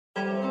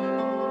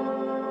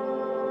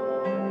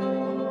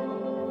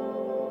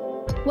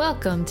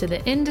Welcome to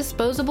the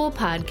Indisposable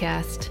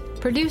Podcast,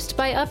 produced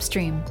by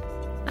Upstream.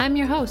 I'm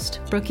your host,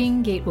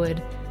 Brooking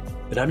Gatewood.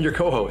 And I'm your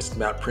co-host,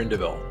 Matt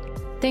Prindeville.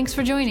 Thanks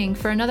for joining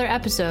for another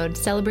episode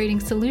celebrating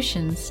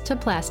solutions to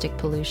plastic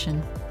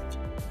pollution.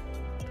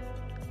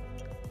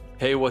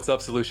 Hey, what's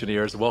up,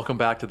 Solutioneers? Welcome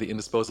back to the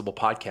Indisposable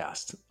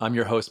Podcast. I'm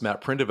your host,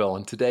 Matt Prindeville,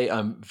 and today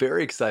I'm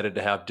very excited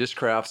to have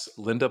Dishcraft's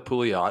Linda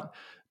Pouliot,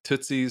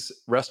 Tootsie's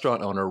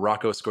restaurant owner,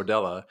 Rocco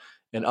Scordella,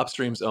 and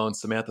Upstream's own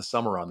Samantha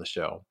Summer on the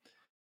show.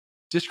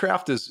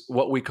 Dishcraft is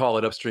what we call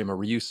at Upstream a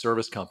reuse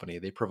service company.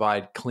 They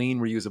provide clean,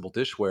 reusable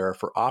dishware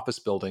for office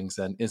buildings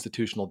and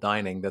institutional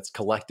dining that's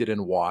collected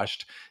and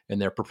washed in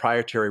their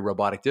proprietary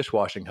robotic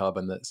dishwashing hub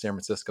in the San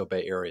Francisco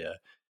Bay Area.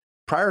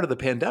 Prior to the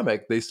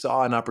pandemic, they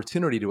saw an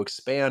opportunity to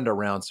expand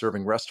around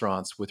serving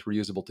restaurants with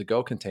reusable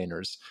to-go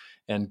containers.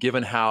 And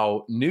given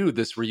how new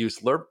this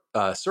reuse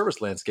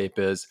service landscape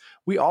is,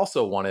 we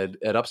also wanted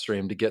at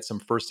Upstream to get some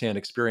firsthand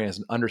experience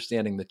in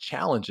understanding the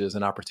challenges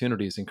and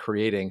opportunities in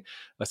creating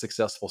a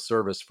successful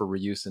service for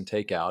reuse and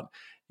takeout.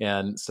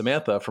 And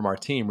Samantha from our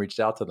team reached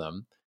out to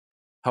them.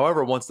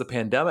 However, once the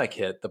pandemic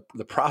hit,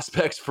 the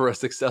prospects for a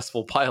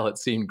successful pilot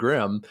seemed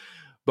grim.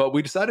 But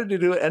we decided to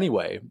do it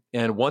anyway.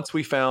 And once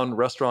we found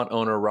restaurant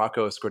owner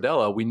Rocco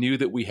Scordella, we knew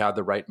that we had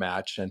the right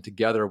match. And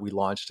together we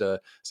launched a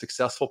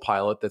successful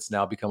pilot that's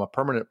now become a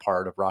permanent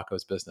part of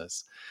Rocco's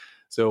business.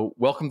 So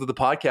welcome to the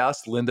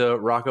podcast, Linda,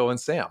 Rocco, and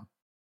Sam.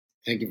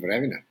 Thank you for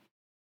having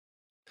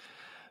us.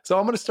 So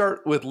I'm going to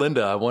start with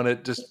Linda. I want to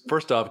just,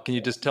 first off, can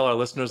you just tell our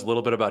listeners a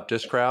little bit about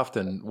Dishcraft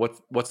and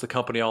what's the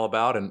company all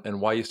about and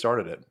why you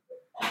started it?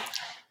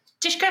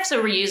 Dishcraft's a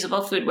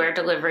reusable foodware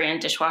delivery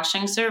and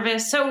dishwashing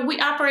service. So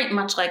we operate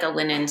much like a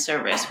linen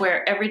service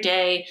where every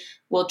day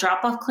we'll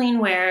drop off clean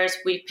wares,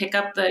 we pick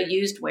up the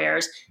used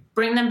wares,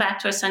 bring them back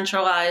to a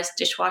centralized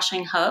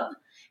dishwashing hub,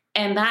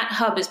 and that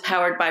hub is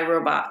powered by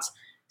robots.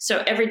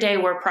 So every day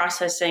we're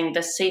processing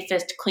the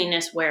safest,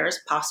 cleanest wares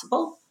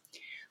possible.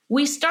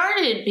 We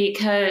started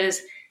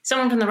because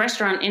someone from the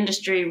restaurant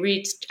industry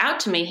reached out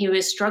to me. He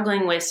was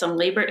struggling with some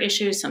labor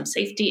issues, some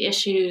safety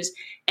issues,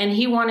 and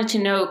he wanted to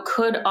know,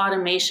 could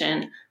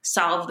automation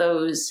solve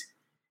those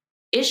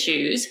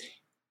issues?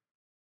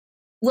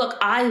 Look,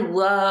 I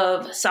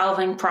love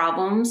solving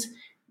problems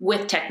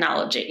with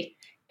technology.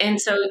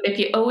 And so if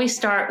you always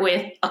start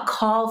with a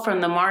call from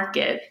the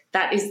market,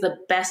 that is the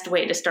best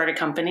way to start a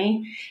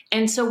company.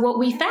 And so what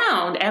we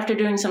found after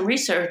doing some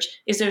research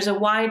is there's a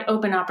wide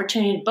open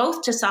opportunity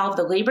both to solve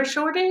the labor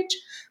shortage,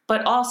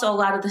 but also a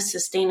lot of the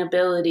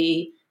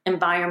sustainability,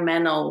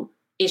 environmental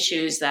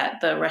issues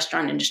that the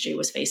restaurant industry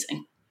was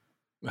facing.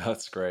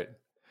 That's great.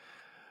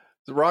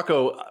 So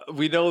Rocco,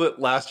 we know that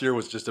last year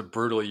was just a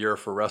brutal year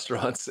for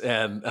restaurants,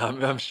 and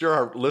I'm sure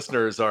our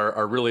listeners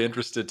are really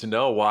interested to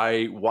know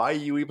why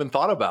you even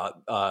thought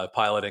about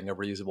piloting a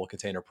reusable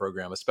container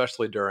program,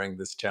 especially during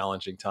this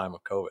challenging time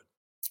of COVID.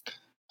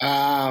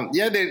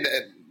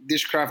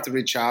 Dishcraft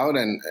reached out,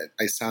 and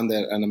I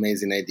sounded an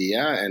amazing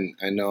idea. And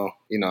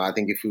I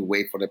think if we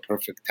wait for the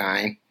perfect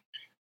time,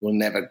 we'll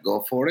never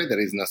go for it. There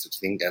is no such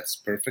thing as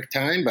perfect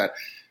time, but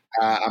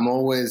I'm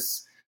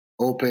always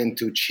open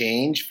to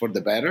change for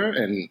the better.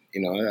 And,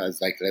 I was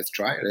like, let's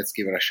try it. Let's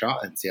give it a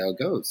shot and see how it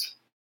goes.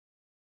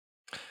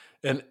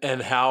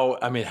 And how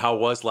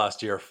was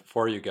last year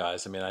for you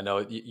guys? I mean, I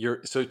know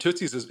so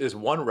Tootsie's is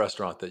one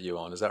restaurant that you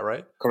own. Is that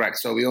right? Correct.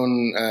 So we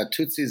own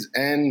Tootsie's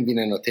and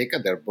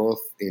Vinanoteca. They're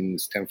both in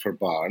Stanford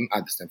Barn,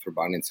 at the Stanford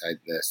Barn inside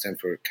the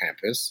Stanford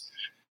campus.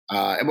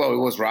 It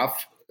was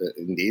rough.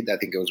 Indeed, I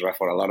think it was rough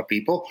for a lot of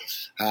people.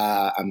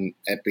 I'm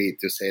happy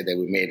to say that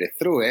we made it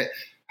through it.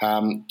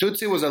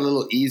 Tootsie was a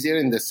little easier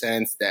in the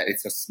sense that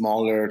it's a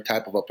smaller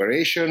type of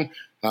operation.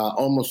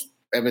 Almost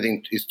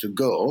everything is to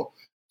go.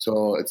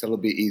 So it's a little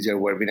bit easier,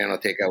 where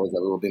Vinanoteca was a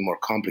little bit more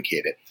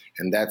complicated.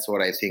 And that's what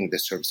I think the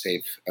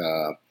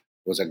ServSafe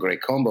was a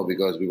great combo,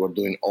 because we were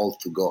doing all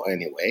to go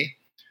anyway.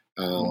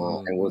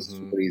 And it was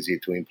super easy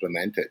to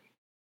implement it.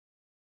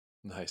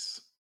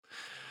 Nice.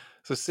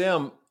 So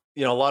Sam,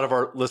 a lot of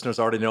our listeners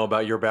already know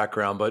about your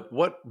background, but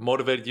what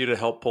motivated you to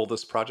help pull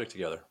this project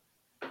together?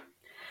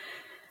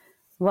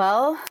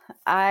 Well,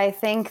 I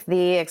think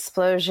the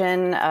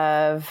explosion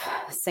of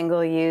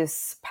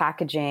single-use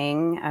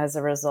packaging as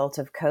a result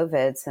of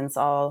COVID, since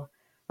all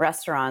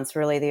restaurants,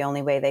 really the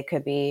only way they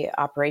could be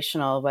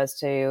operational was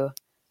to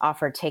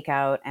offer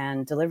takeout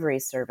and delivery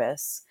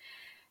service.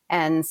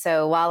 And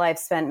so while I've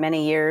spent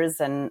many years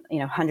and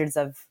hundreds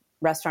of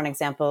restaurant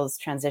examples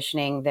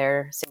transitioning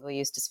their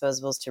single-use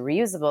disposables to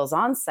reusables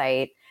on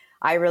site,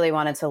 I really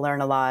wanted to learn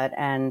a lot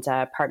and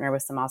partner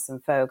with some awesome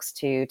folks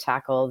to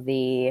tackle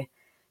the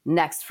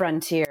next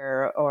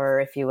frontier, or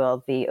if you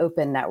will, the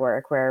open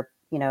network, where,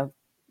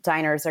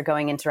 diners are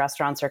going into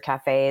restaurants or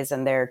cafes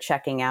and they're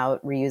checking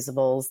out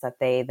reusables that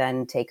they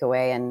then take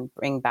away and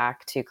bring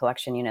back to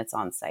collection units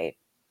on site.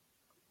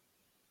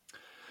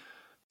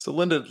 So,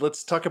 Linda,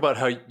 let's talk about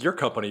how your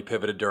company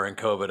pivoted during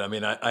COVID. I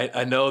mean,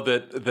 I know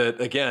that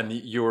again,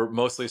 you were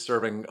mostly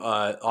serving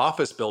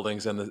office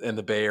buildings in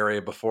the Bay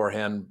Area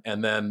beforehand,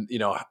 and then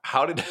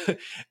how did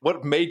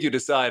what made you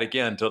decide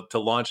again to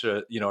launch a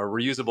a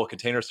reusable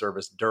container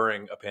service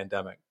during a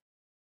pandemic?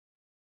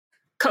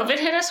 COVID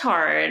hit us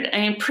hard. I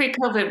mean,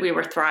 pre-COVID, we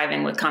were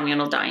thriving with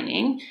communal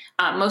dining,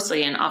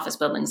 mostly in office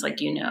buildings, like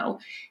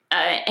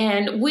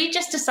and we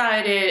just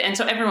decided, and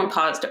so everyone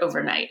paused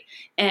overnight,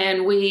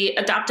 and we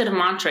adopted a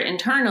mantra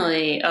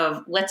internally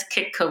of "Let's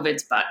kick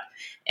COVID's butt."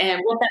 And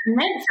what that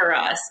meant for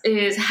us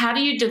is, how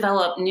do you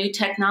develop new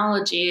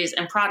technologies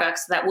and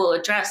products that will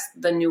address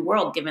the new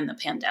world given the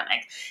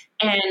pandemic?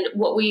 And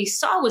what we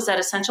saw was that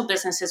essential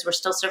businesses were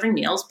still serving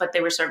meals, but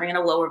they were serving in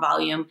a lower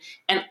volume,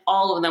 and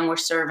all of them were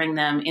serving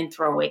them in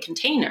throwaway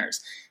containers.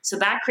 So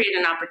that created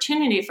an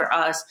opportunity for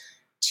us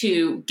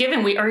to,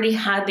 given we already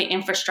had the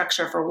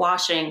infrastructure for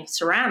washing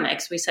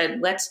ceramics, we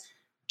said, let's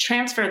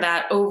transfer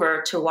that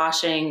over to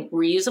washing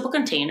reusable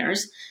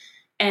containers.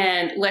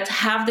 And let's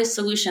have this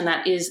solution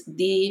that is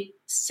the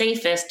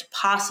safest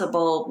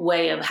possible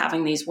way of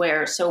having these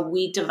wares. So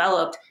we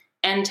developed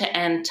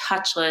end-to-end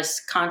touchless,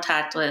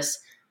 contactless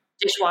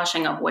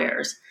dishwashing of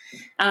wares.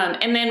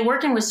 And then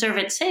working with Serve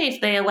It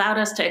Safe, they allowed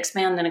us to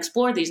expand and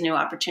explore these new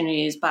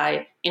opportunities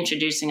by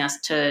introducing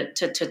us to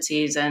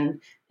Tootsie's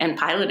and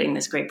piloting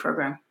this great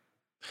program.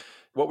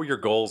 What were your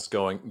goals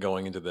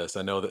going into this?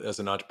 I know that as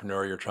an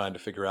entrepreneur, you're trying to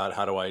figure out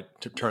how do I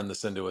turn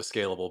this into a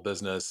scalable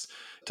business.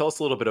 Tell us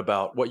a little bit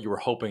about what you were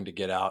hoping to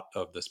get out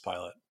of this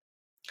pilot.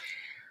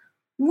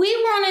 We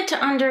wanted to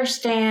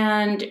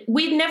understand,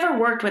 we'd never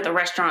worked with a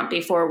restaurant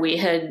before. We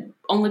had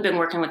only been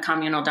working with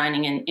communal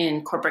dining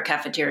in corporate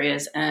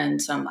cafeterias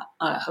and some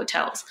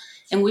hotels.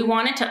 And we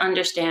wanted to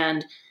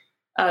understand,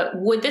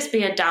 would this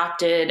be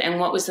adopted, and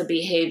what was the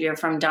behavior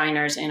from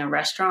diners in a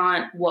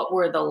restaurant? What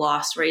were the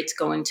loss rates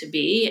going to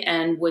be?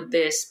 And would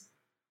this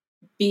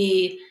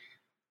be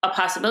a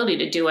possibility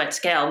to do at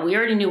scale? We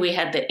already knew we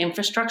had the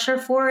infrastructure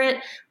for it,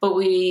 but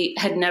we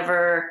had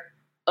never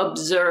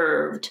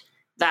observed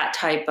that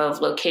type of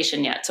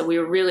location yet. So we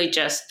were really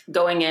just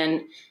going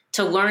in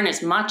to learn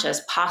as much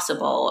as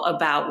possible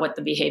about what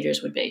the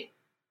behaviors would be.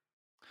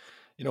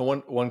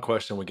 One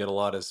question we get a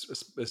lot is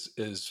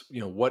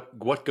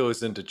what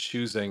goes into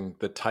choosing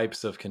the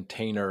types of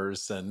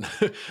containers and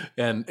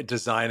and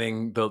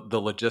designing the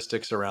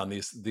logistics around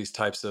these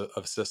types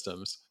of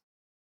systems.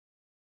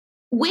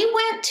 We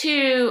went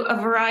to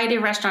a variety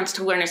of restaurants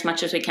to learn as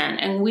much as we can,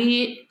 and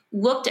we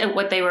looked at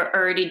what they were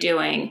already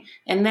doing,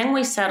 and then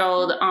we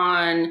settled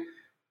on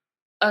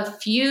a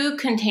few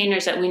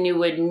containers that we knew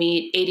would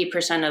meet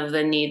 80% of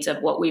the needs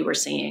of what we were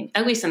seeing,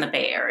 at least in the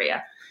Bay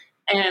Area.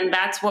 And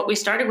that's what we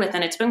started with,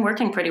 and it's been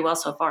working pretty well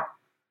so far.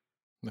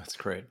 That's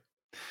great.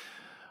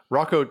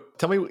 Rocco,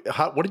 tell me,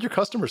 what did your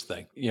customers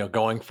think?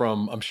 Going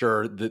from, I'm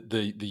sure,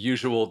 the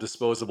usual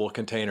disposable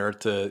container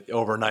to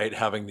overnight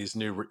having these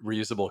new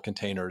reusable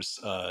containers.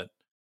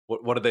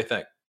 What did they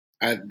think?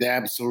 They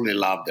absolutely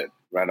loved it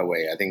right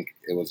away. I think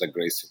it was a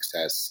great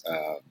success.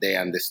 They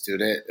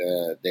understood it.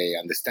 They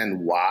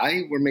understand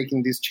why we're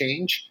making this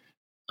change,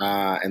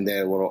 and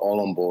they were all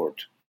on board.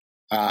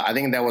 I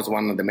think that was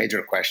one of the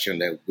major questions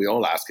that we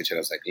all ask each other.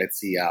 It's like, let's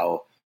see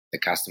how the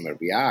customer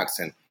reacts.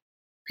 And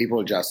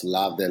people just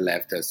loved it,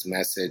 left us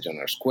message on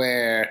our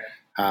square.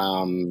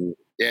 It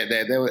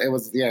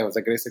was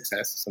a great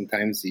success.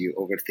 Sometimes you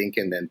overthink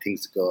and then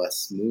things go as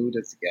smooth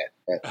as you get.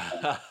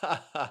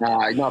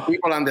 But,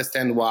 people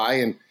understand why,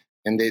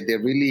 and they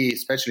really,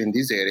 especially in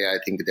this area, I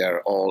think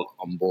they're all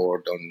on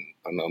board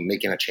on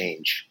making a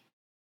change.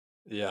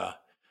 Yeah.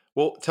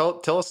 Well,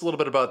 tell us a little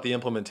bit about the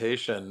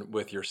implementation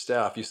with your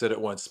staff. You said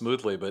it went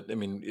smoothly, but I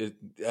mean,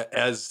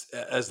 as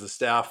the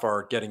staff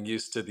are getting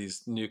used to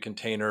these new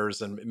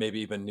containers and maybe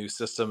even new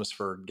systems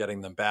for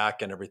getting them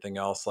back and everything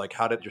else, like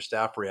how did your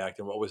staff react,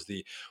 and what was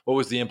the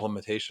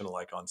implementation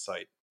like on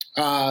site?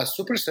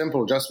 Super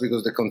simple, just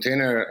because the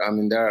container, I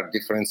mean, there are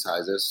different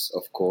sizes,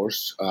 of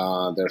course.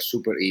 They're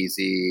super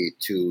easy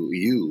to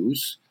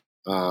use.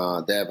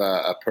 They have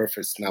a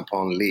perfect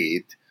snap-on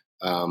lid.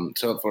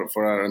 So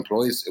for our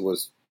employees, it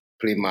was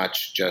pretty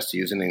much just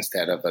using it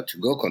instead of a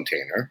to-go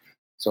container.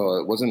 So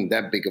it wasn't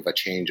that big of a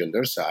change on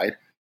their side.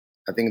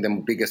 I think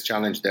the biggest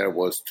challenge there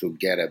was to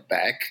get it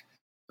back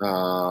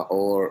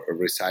or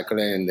recycle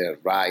it in the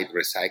right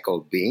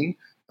recycle bin.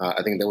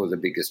 I think that was the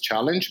biggest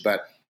challenge.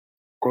 But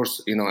of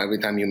course, every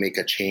time you make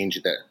a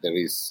change, that there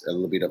is a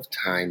little bit of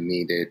time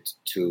needed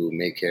to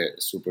make it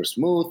super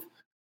smooth.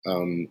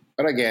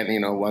 But again,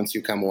 once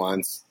you come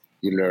once,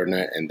 you learn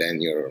it, and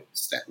then you're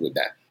set with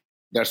that.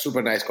 They're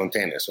super nice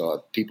containers,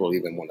 so people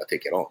even want to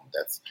take it home.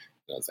 That's,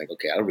 it's like,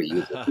 okay, I'll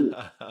reuse it too.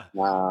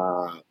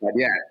 But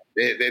yeah,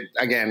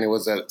 again, it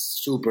was a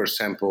super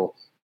simple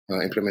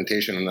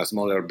implementation on a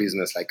smaller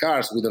business like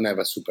ours. We don't have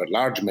a super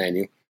large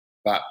menu,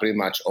 but pretty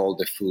much all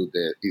the food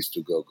that is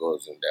to go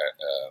goes in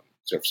their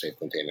Serve Safe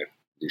container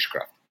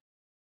dishcraft.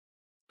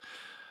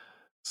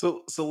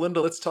 So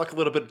Linda, let's talk a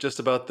little bit just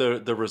about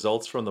the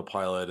results from the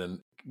pilot. And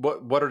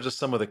what are just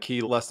some of the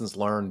key lessons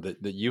learned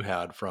that you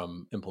had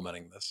from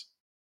implementing this?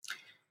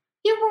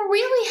 Yeah, we're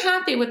really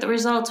happy with the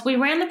results. We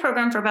ran the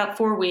program for about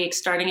 4 weeks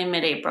starting in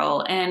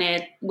mid-April, and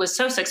it was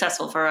so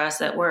successful for us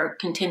that we're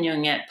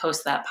continuing it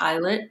post that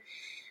pilot.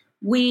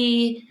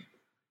 We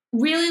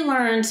really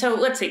learned, so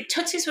let's see,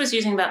 Tootsie's was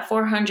using about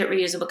 400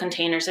 reusable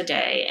containers a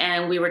day,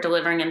 and we were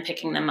delivering and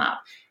picking them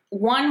up.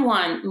 One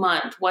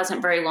month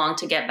wasn't very long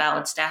to get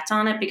valid stats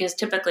on it because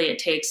typically it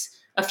takes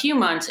a few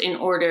months in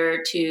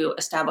order to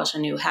establish a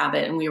new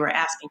habit, and we were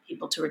asking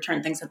people to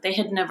return things that they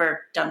had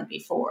never done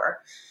before.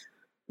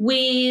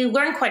 We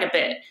learned quite a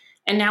bit,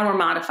 and now we're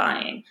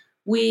modifying.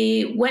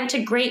 We went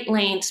to great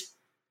lengths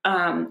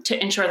to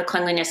ensure the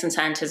cleanliness and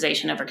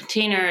sanitization of our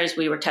containers.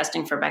 We were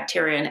testing for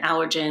bacteria and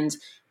allergens.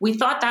 We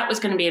thought that was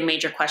going to be a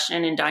major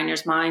question in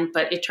diners' mind,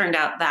 but it turned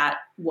out that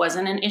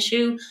wasn't an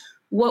issue.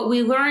 What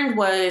we learned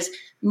was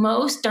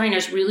most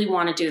diners really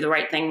want to do the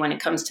right thing when it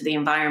comes to the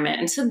environment.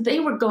 And so they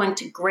were going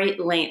to great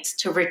lengths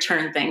to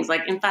return things.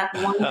 Like, in fact,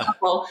 one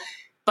couple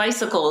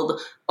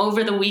bicycled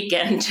over the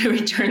weekend to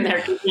return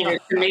their containers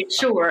to make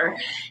sure,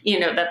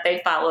 that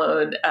they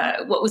followed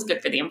what was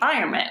good for the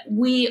environment.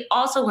 We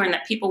also learned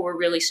that people were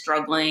really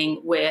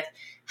struggling with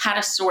how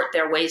to sort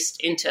their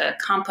waste into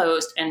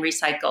compost and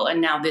recycle,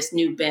 and now this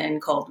new bin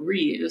called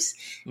reuse.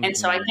 Mm-hmm. And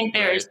so I think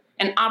there's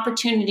an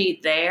opportunity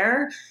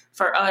there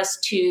for us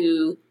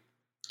to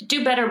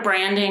do better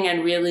branding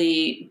and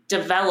really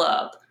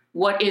develop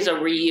what is a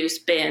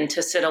reuse bin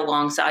to sit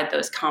alongside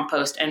those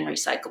compost and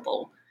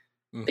recyclable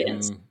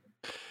bins. Mm-hmm.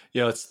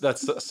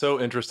 That's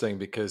so interesting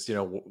because,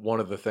 one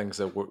of the things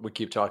that we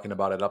keep talking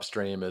about at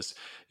Upstream is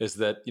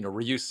that,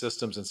 reuse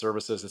systems and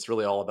services, it's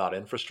really all about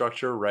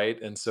infrastructure,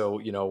 right? And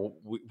so,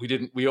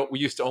 we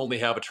used to only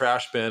have a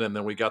trash bin, and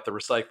then we got the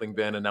recycling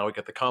bin, and now we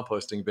got the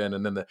composting bin.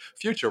 And then the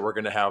future, we're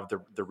going to have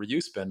the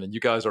reuse bin. And you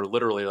guys are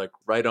literally like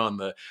right on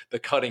the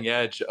cutting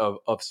edge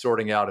of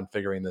sorting out and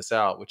figuring this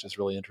out, which is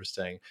really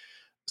interesting.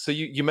 So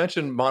you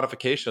mentioned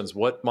modifications.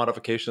 What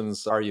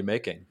modifications are you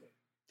making?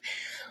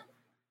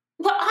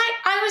 Well,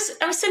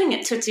 I was sitting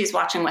at Tootsie's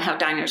watching how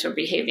diners were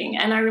behaving.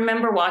 And I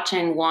remember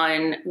watching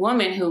one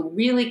woman who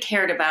really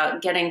cared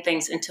about getting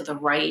things into the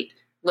right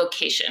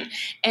location.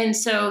 And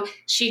so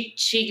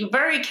she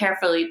very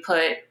carefully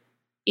put,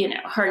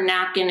 her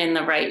napkin in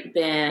the right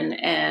bin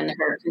and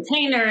her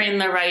container in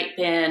the right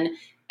bin,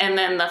 and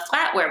then the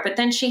flatware. But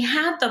then she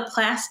had the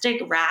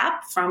plastic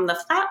wrap from the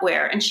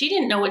flatware, and she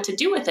didn't know what to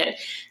do with it.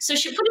 So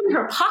she put it in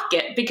her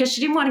pocket because she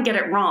didn't want to get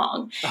it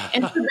wrong.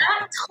 And so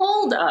that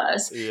told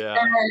us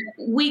that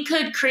we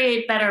could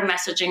create better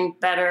messaging,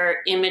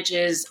 better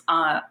images,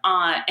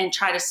 and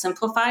try to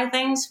simplify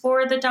things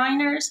for the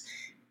diners.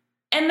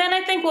 And then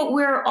I think what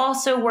we're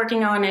also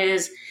working on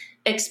is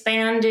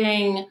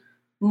expanding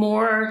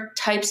more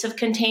types of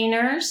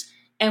containers.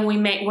 And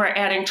we're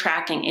adding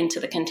tracking into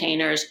the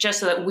containers just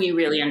so that we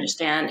really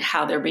understand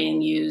how they're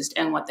being used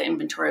and what the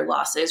inventory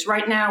loss is.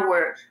 Right now,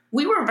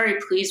 we were very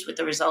pleased with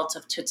the results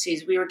of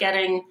Tootsie's. We were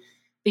getting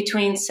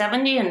between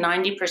 70 and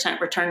 90%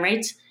 return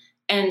rates.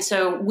 And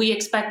so we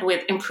expect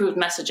with improved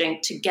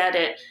messaging to get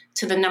it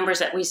to the numbers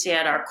that we see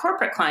at our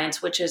corporate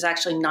clients, which is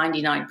actually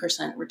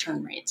 99%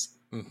 return rates.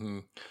 Mm-hmm.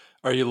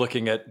 Are you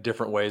looking at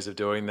different ways of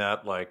doing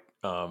that, like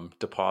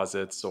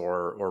deposits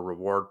or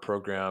reward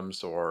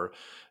programs or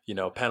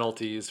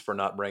penalties for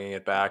not bringing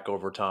it back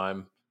over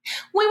time?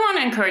 We want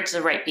to encourage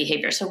the right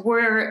behavior. So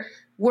we're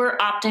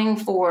opting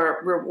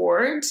for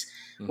rewards.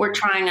 Mm-hmm. We're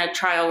trying a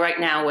trial right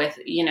now with,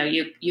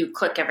 you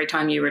click every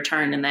time you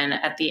return, and then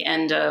at the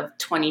end of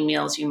 20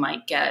 meals, you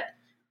might get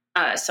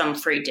some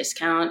free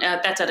discount.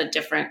 That's at a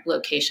different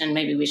location.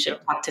 Maybe we should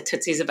talk to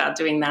Tootsie's about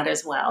doing that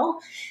as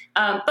well.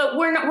 But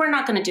we're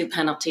not going to do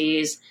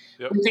penalties.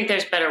 Yep. We think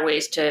there's better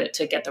ways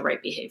to get the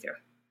right behavior.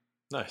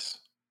 Nice.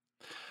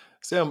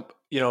 Sam,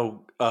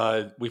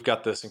 we've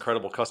got this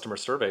incredible customer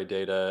survey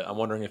data. I'm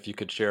wondering if you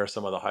could share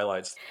some of the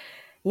highlights.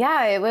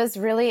 Yeah, it was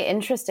really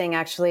interesting,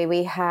 actually.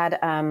 We had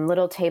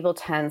little table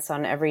tents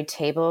on every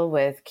table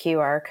with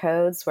QR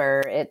codes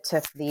where it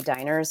took the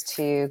diners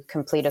to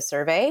complete a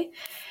survey.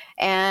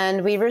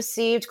 And we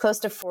received close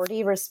to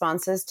 40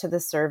 responses to the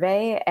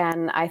survey.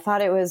 And I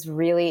thought it was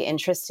really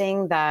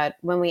interesting that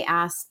when we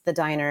asked the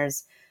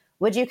diners,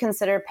 would you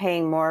consider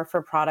paying more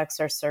for products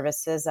or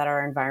services that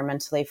are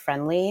environmentally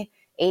friendly?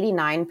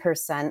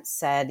 89%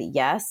 said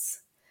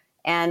yes.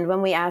 And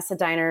when we asked the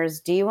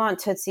diners, do you want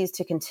Tootsie's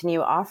to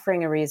continue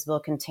offering a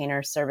reusable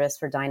container service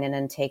for dine-in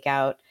and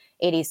takeout?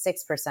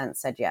 86%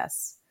 said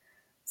yes.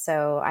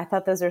 So I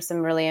thought those are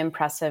some really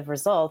impressive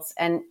results.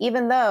 And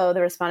even though the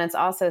respondents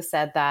also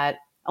said that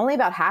only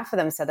about half of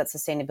them said that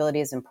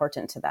sustainability is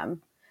important to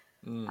them.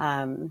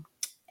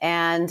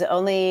 And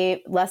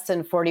only less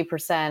than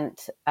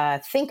 40%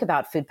 think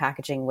about food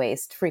packaging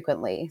waste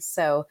frequently.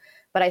 So,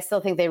 but I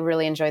still think they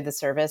really enjoyed the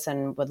service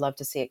and would love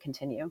to see it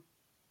continue.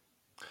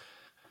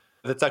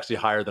 That's actually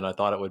higher than I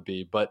thought it would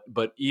be. But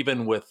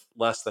even with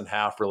less than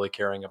half really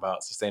caring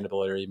about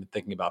sustainability or even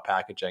thinking about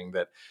packaging,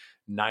 that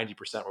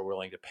 90% were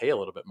willing to pay a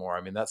little bit more.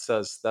 I mean, that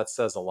says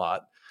a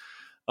lot.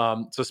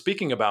 So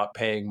speaking about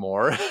paying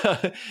more,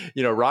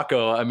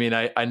 Rocco, I mean,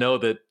 I know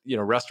that,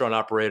 restaurant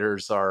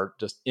operators are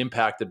just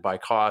impacted by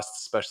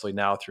costs, especially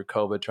now through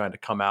COVID, trying to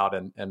come out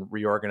and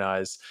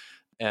reorganize.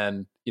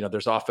 And,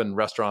 there's often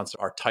restaurants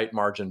are tight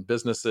margin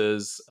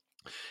businesses.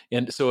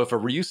 And so if a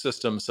reuse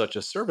system such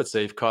as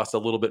ServiceSafe costs a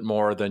little bit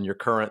more than your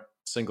current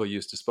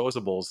single-use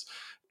disposables,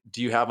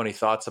 do you have any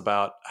thoughts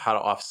about how to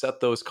offset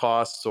those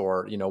costs,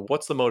 or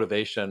what's the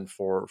motivation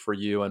for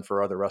you and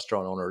for other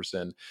restaurant owners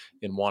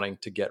in wanting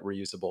to get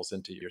reusables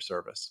into your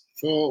service?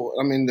 So,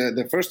 I mean,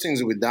 the first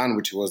things we've done,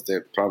 which was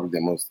probably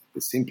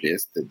the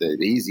simplest, the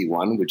easy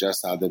one, we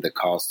just added the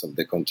cost of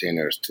the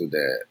containers to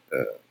the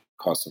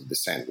cost of the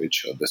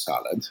sandwich or the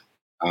salad,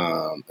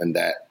 and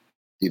that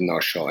did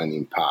not show any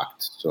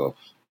impact. So,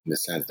 in the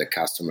sense, the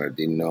customer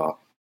did not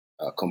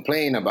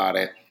complain about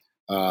it.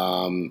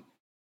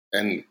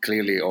 And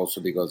clearly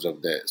also because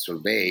of the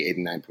survey,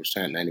 89%,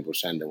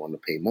 90% they want to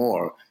pay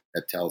more.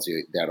 That tells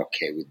you they're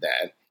okay with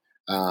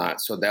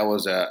that. So that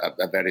was a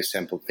very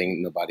simple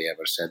thing. Nobody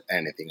ever said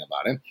anything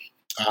about it.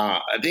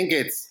 I think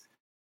it's,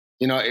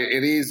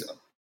 it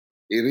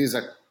is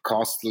a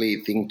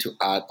costly thing to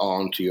add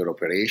on to your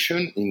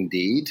operation.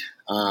 Indeed.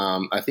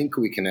 I think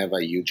we can have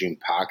a huge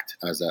impact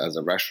as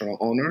a restaurant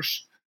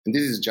owners. And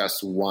this is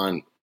just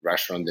one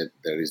restaurant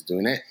that is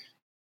doing it.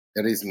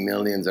 There is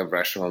millions of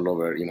restaurants all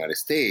over the United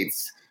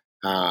States.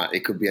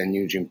 It could be a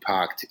huge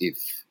I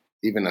if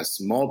even a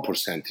small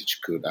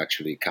percentage could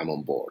actually come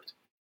on board.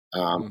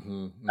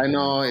 I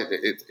know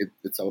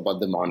it's all about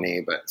the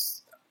money, but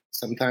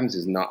sometimes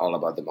it's not all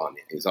about the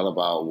money. It's all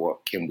about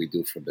what can we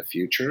do for the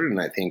future.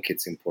 And I think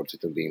it's important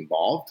to be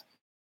involved.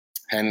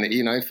 And,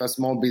 if a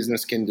small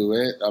business can do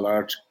it, a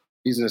large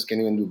business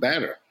can even do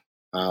better,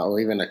 or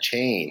even a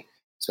chain.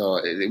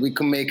 So we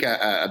can make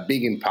a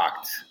big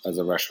impact as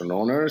a restaurant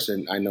owners.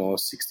 And I know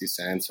 60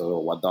 cents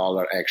or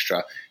 $1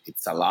 extra,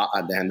 it's a lot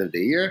at the end of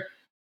the year,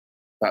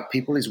 but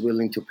people is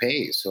willing to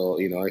pay. So,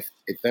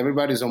 if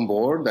everybody's on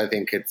board, I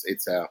think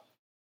it's a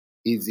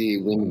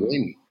easy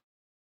win-win.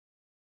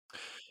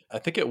 I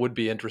think it would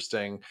be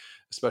interesting,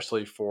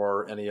 especially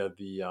for any of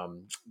the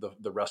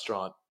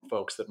restaurant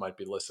folks that might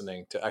be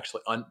listening, to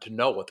actually to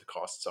know what the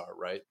costs are,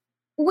 right?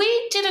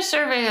 We did a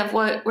survey of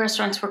what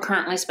restaurants were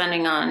currently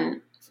spending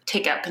on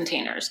takeout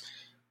containers,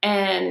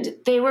 and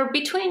they were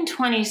between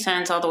 20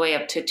 cents all the way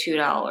up to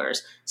 $2.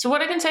 So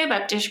what I can say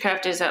about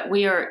Dishcraft is that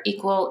we are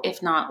equal,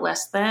 if not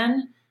less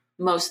than,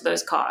 most of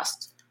those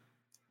costs.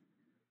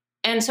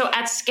 And so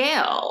at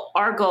scale,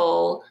 our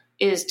goal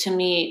is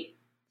to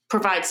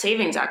provide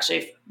savings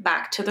actually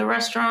back to the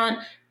restaurant,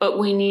 but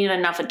we need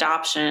enough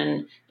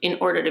adoption in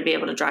order to be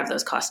able to drive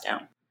those costs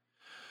down.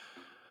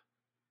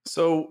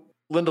 So,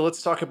 Linda,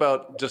 let's talk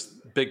about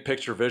just big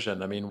picture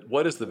vision. I mean,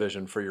 what is the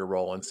vision for your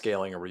role in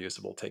scaling a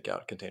reusable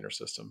takeout container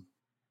system?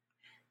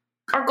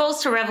 Our goal is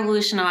to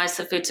revolutionize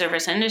the food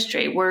service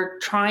industry. We're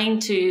trying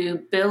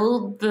to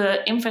build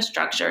the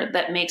infrastructure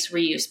that makes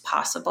reuse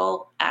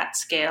possible at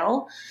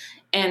scale.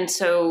 And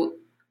so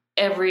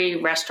every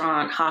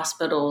restaurant,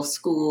 hospital,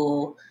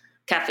 school,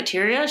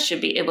 cafeteria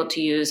should be able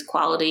to use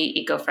quality,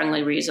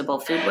 eco-friendly,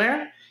 reusable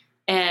foodware.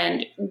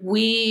 And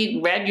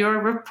we read your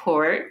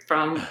report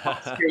from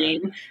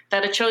Upstream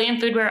that 1 trillion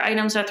foodware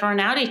items are thrown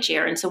out each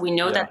year. And so we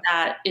know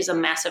that is a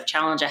massive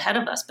challenge ahead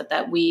of us, but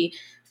that we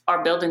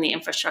are building the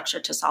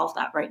infrastructure to solve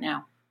that right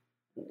now.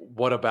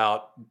 What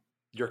about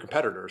your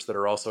competitors that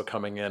are also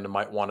coming in and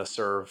might want to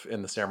serve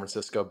in the San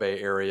Francisco Bay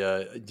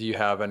Area? Do you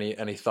have any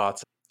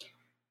thoughts?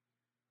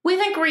 We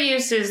think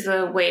reuse is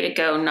the way to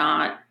go,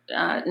 not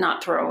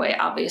throwaway,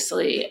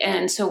 obviously.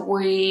 And so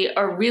we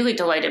are really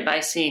delighted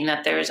by seeing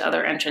that there's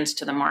other entrants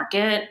to the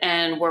market,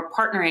 and we're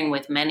partnering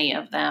with many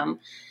of them.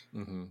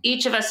 Mm-hmm.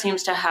 Each of us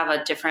seems to have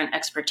a different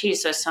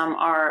expertise. So some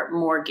are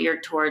more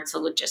geared towards the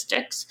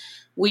logistics.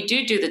 We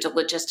do the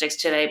logistics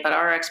today, but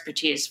our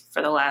expertise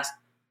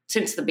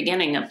since the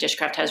beginning of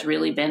Dishcraft has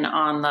really been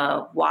on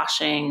the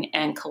washing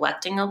and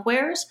collecting of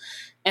wares.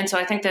 And so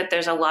I think that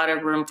there's a lot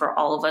of room for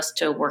all of us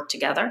to work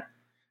together.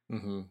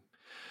 Mm-hmm.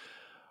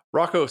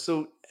 Rocco,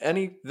 so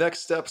any next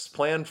steps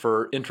planned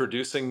for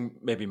introducing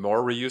maybe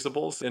more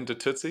reusables into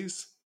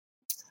Tootsie's?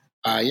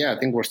 I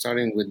think we're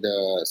starting with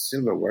the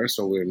silverware,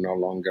 so we're no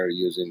longer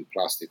using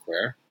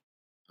plasticware.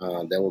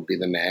 That will be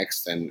the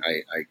next, and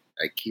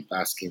I keep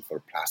asking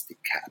for plastic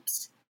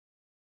caps.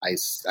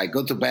 I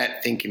go to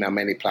bed thinking how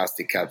many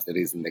plastic cups there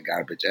is in the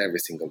garbage every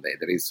single day.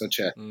 There is such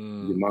a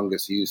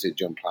humongous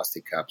usage on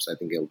plastic cups. I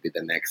think it will be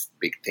the next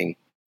big thing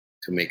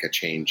to make a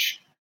change.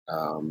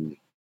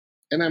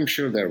 And I'm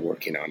sure they're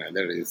working on it.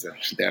 They're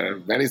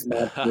very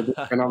smart, they do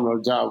a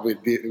phenomenal job with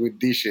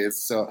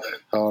dishes,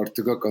 or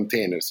to-go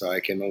containers. So I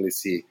can only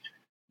see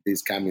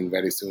this coming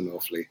very soon,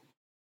 hopefully.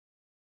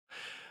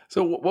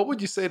 So what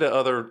would you say to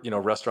other,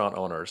 restaurant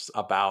owners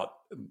about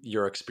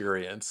your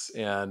experience,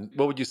 and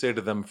what would you say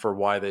to them for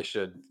why they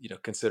should,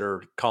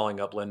 consider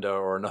calling up Linda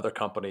or another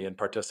company and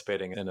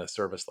participating in a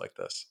service like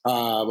this?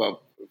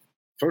 Well,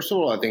 first of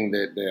all, I think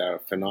that they are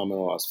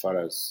phenomenal as far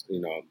as,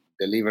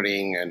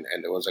 delivering, and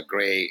it was a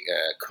great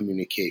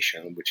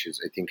communication, which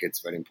is, I think it's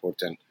very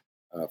important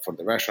for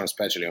the restaurant,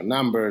 especially on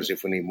numbers,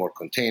 if we need more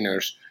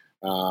containers.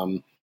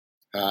 Um,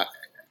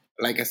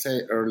 like I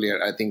said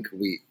earlier, I think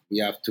we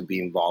have to be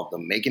involved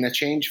in making a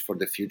change for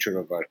the future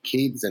of our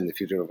kids and the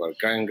future of our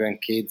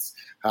grandkids.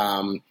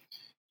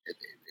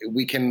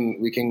 We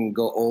can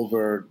go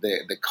over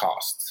the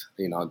cost.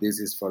 This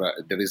is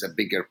there is a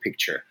bigger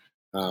picture,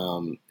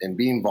 and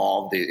be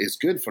involved is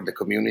good for the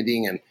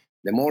community. And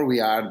the more we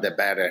are, the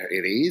better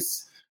it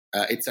is.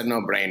 It's a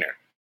no-brainer.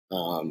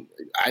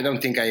 I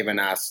don't think I even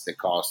asked the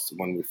cost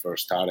when we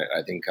first started.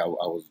 I think I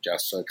was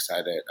just so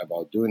excited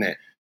about doing it.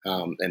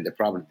 And they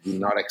probably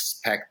did not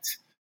expect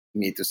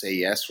me to say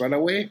yes right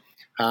away.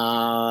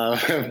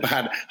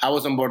 But I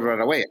was on board right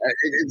away.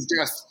 It's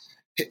just,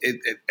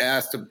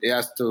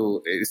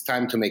 it's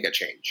time to make a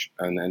change.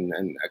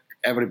 And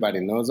everybody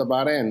knows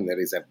about it. And there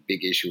is a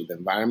big issue with the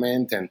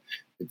environment and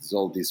it's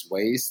all this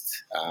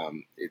waste.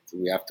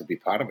 We have to be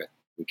part of it.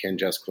 We can't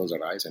just close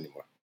our eyes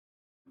anymore.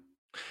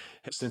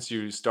 Since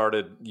you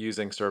started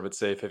using Serve It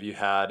Safe, have you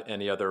had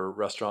any other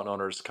restaurant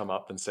owners come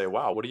up and say,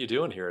 wow, what are you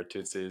doing here at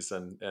Tootsie's?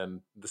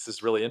 And this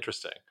is really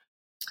interesting.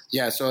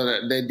 Yeah,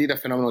 so they did a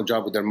phenomenal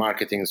job with their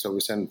marketing. So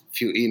we sent a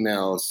few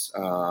emails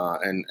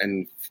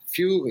and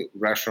few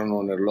restaurant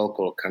owner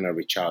local kind of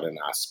reach out and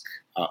ask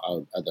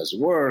how does it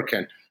work,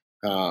 and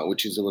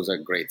was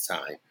a great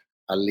sign,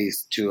 at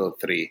least 2 or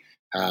 3.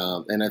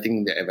 And I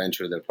think that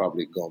eventually they'll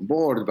probably go on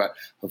board, but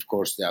of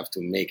course they have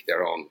to make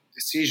their own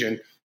decision.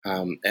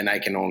 And I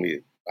can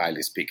only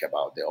highly speak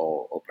about the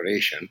whole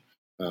operation.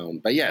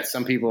 But yeah,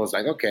 some people was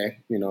like, okay,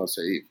 so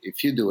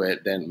if you do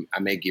it, then I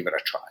may give it a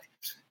try.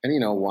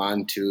 And,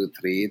 1, 2,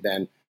 3,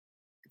 then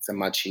it's a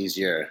much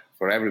easier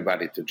for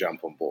everybody to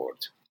jump on board.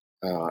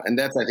 And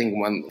that's, I think,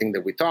 one thing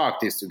that we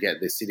talked is to get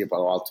the city of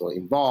Palo Alto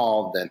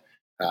involved and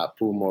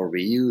put more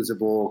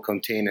reusable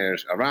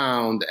containers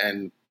around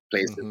and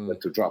places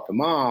to drop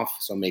them off.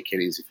 So make it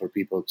easy for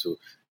people to,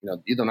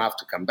 you don't have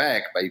to come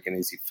back, but you can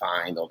easily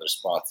find other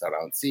spots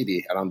around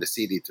the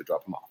city to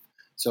drop them off.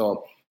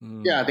 So,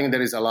 yeah, I think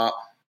there is a lot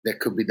that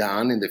could be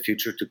done in the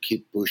future to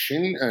keep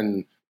pushing.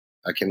 And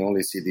I can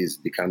only see this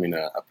becoming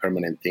a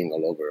permanent thing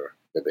all over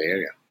the Bay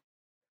Area.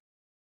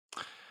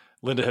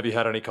 Linda, have you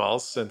had any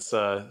calls since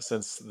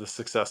the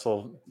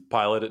successful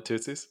pilot at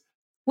Tootsie's?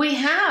 We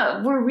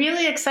have. We're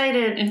really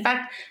excited. In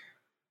fact,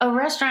 a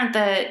restaurant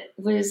that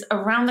was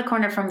around the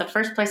corner from the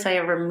first place I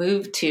ever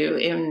moved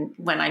to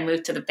when I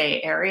moved to the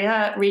Bay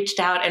Area reached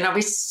out, and I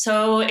was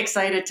so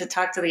excited to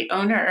talk to the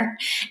owner.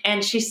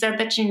 And she said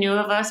that she knew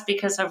of us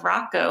because of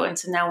Rocco. And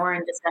so now we're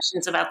in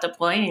discussions about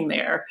deploying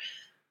there.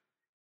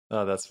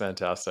 Oh, that's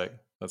fantastic.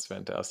 That's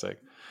fantastic.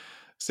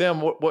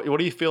 Sam, what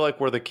do you feel like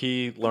were the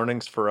key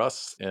learnings for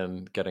us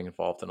in getting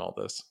involved in all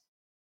this?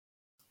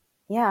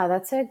 Yeah,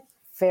 that's a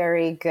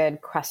very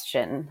good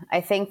question.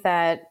 I think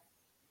that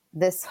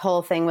this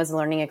whole thing was a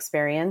learning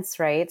experience,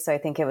 right? So I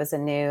think it was a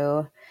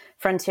new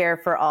frontier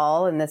for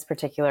all in this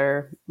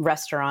particular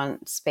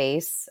restaurant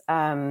space.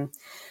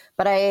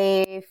 But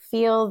I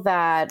feel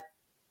that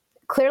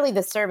clearly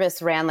the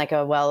service ran like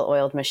a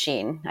well-oiled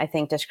machine. I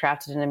think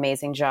Dishcraft did an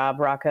amazing job.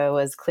 Rocco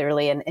was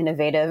clearly an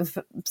innovative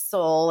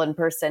soul and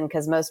person,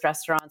 because most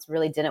restaurants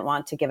really didn't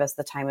want to give us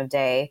the time of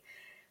day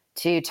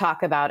to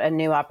talk about a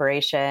new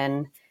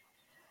operation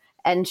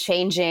and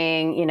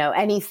changing,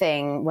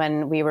 anything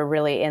when we were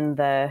really in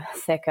the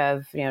thick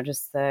of,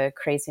 just the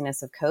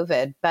craziness of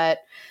COVID. But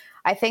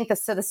I think the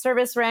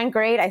service ran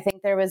great. I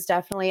think there was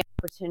definitely an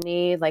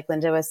opportunity, like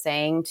Linda was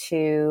saying,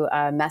 to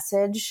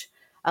message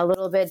a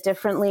little bit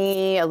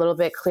differently, a little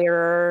bit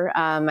clearer.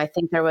 I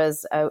think there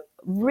was a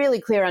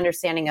really clear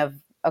understanding of,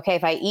 okay,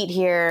 if I eat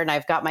here and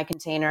I've got my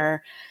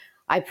container,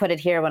 I put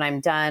it here when I'm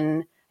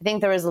done. I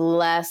think there was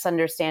less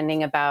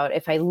understanding about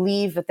if I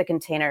leave with the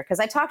container, because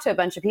I talked to a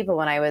bunch of people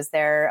when I was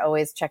there,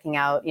 always checking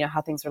out,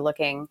 how things were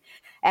looking.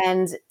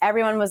 And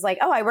everyone was like,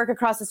 oh, I work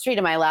across the street.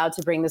 Am I allowed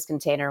to bring this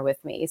container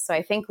with me? So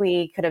I think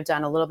we could have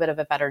done a little bit of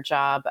a better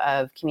job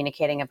of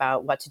communicating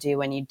about what to do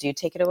when you do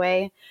take it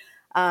away.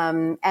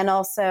 And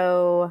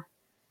also,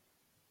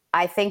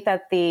 I think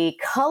that the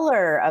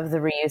color of the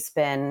reuse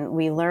bin,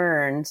 we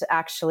learned,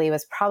 actually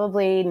was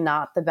probably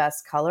not the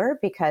best color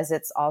because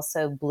it's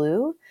also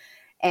blue.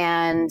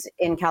 And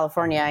in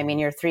California,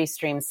 your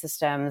 3-stream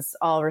systems,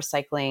 all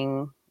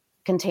recycling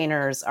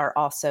containers are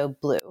also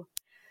blue.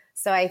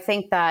 So I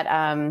think that,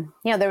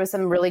 there was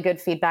some really good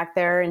feedback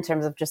there in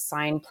terms of just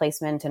sign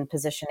placement and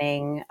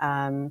positioning.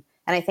 And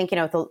I think,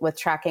 with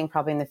tracking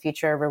probably in the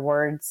future,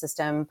 reward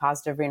system,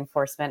 positive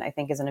reinforcement, I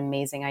think is an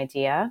amazing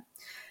idea.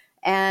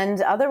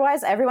 And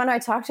otherwise, everyone I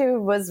talked to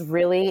was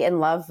really in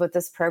love with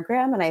this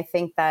program. And I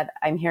think that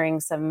I'm hearing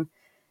some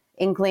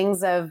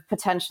inklings of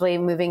potentially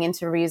moving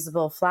into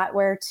reusable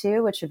flatware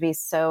too, which would be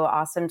so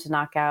awesome to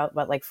knock out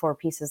 4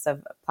 pieces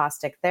of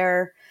plastic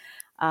there.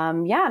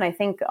 And I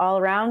think all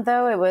around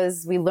though,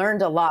 we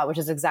learned a lot, which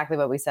is exactly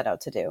what we set out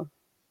to do.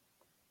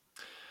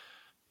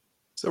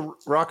 So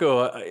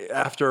Rocco,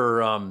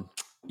 after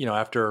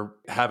After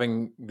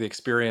having the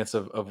experience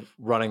of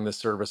running this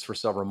service for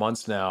several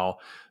months now,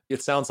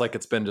 it sounds like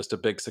it's been just a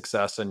big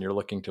success and you're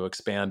looking to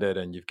expand it.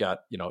 And you've got,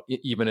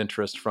 even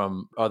interest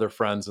from other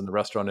friends in the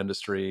restaurant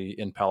industry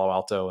in Palo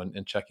Alto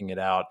and checking it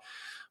out.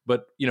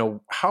 But,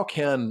 how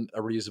can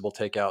a reusable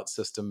takeout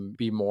system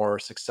be more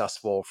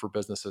successful for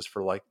businesses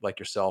for like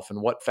yourself?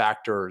 And what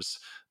factors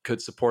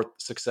could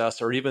support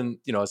success? Or even,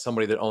 as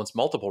somebody that owns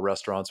multiple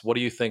restaurants, what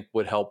do you think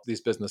would help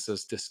these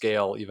businesses to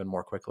scale even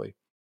more quickly?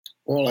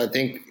 Well, I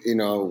think,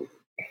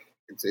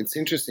 it's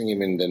interesting,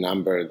 even the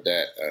number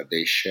that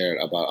they share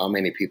about how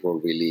many people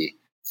really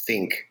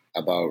think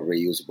about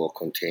reusable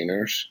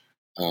containers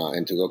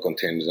and to-go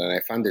containers. And I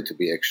found it to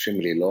be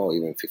extremely low,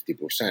 even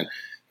 50%.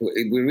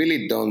 We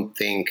really don't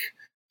think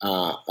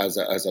as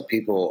a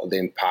people, the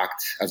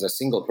impact, as a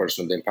single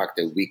person, the impact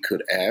that we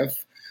could have.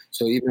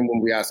 So even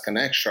when we ask an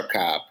extra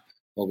cup,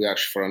 or we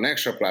ask for an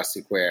extra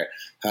plasticware,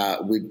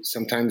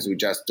 sometimes we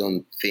just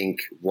don't think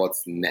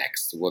what's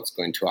next, what's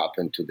going to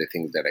happen to the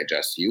things that I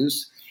just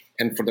used.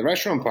 And for the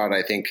restaurant part,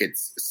 I think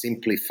it's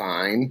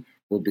simplifying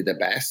would be the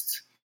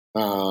best.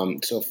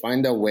 So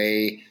find a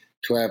way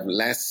to have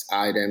less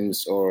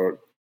items, or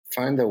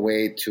find a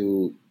way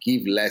to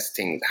give less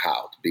things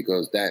out,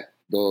 because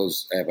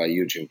those have a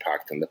huge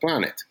impact on the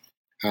planet.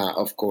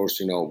 Of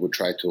course, we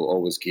try to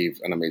always give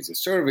an amazing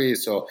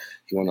service. So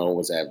you want to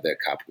always have the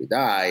cup with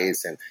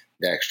ice and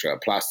the extra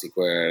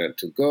plasticware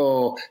to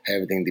go,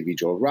 have the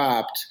individual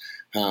wrapped.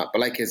 But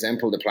like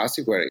example, the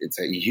plasticware, it's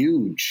a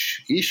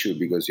huge issue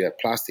because you have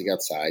plastic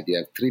outside, you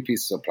have 3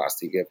 pieces of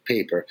plastic, you have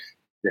paper,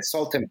 the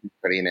salt and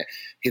pepper in it.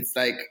 It's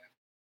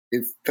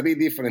 3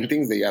 different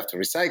things that you have to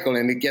recycle,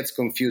 and it gets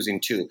confusing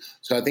too.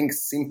 So I think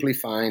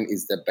simplifying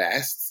is the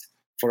best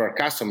for our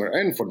customer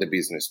and for the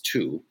business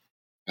too.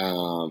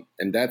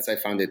 And I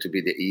found it to be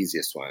the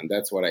easiest one.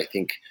 That's what I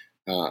think,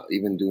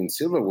 even doing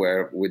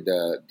silverware with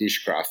the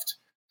dishcraft,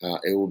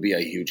 it will be a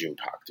huge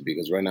impact,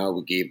 because right now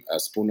we give a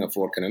spoon, a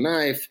fork, and a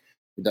knife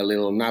with a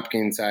little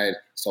napkin inside,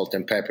 salt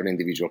and pepper,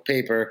 individual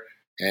paper,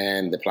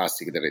 and the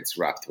plastic that it's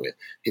wrapped with.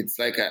 It's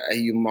like a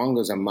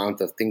humongous amount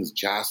of things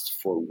just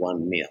for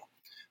one meal.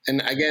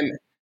 And again,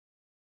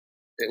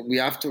 we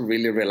have to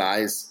really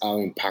realize how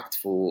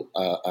impactful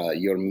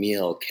your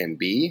meal can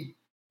be.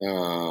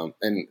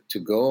 And to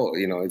go,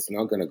 it's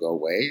not going to go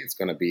away. It's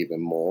going to be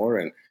even more.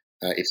 And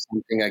if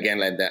something again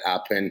like that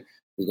happen,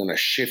 we're going to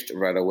shift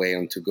right away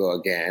on to go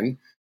again.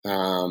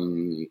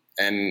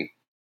 And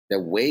the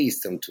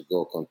waste on to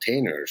go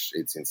containers,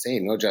 it's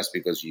insane. Not just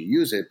because you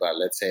use it, but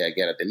let's say I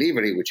get a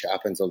delivery, which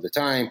happens all the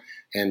time,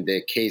 and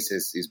the case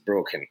is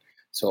broken.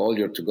 So all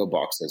your to go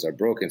boxes are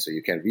broken, so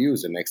you can't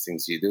reuse. The next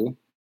things you do,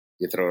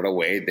 you throw it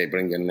away. They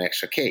bring you an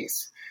extra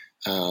case.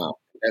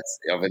 That's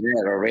over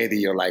there already.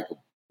 You're like,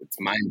 it's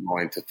mind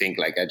blowing to think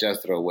like I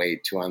just throw away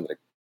 200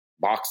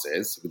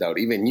 boxes without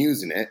even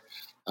using it.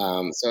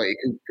 So it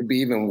could be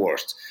even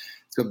worse.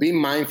 So be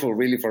mindful,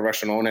 really, for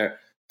restaurant owner,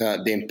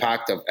 the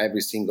impact of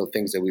every single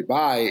things that we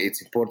buy.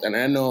 It's important.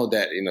 And I know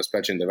that,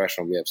 especially in the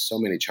restaurant, we have so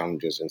many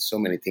challenges and so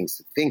many things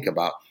to think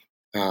about.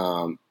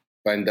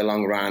 But in the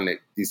long run,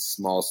 these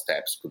small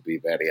steps could be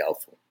very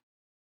helpful.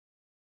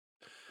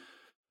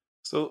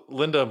 So,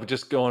 Linda,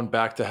 just going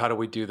back to how do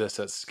we do this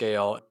at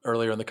scale?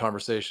 Earlier in the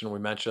conversation, we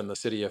mentioned the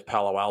city of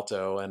Palo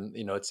Alto. And,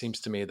 it seems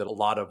to me that a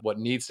lot of what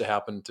needs to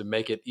happen to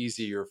make it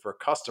easier for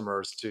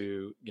customers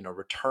to,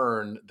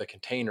 return the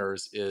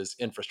containers is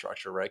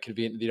infrastructure, right?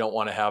 You don't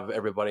want to have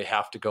everybody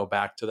have to go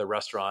back to the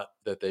restaurant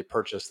that they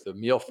purchased the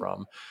meal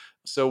from.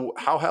 So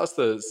how has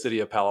the city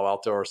of Palo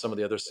Alto or some of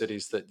the other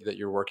cities that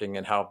you're working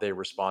in, how have they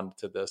responded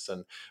to this?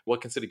 And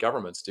what can city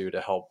governments do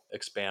to help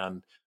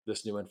expand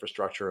this new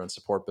infrastructure and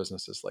support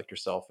businesses like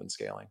yourself in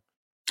scaling?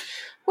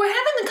 We're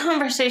having the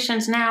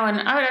conversations now, and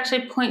I would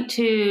actually point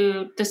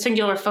to the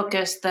singular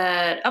focus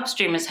that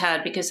Upstream has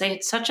had, because they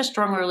had such a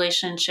strong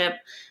relationship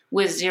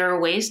with zero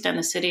waste and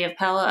the city of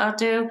Palo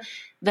Alto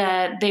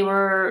that they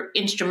were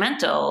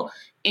instrumental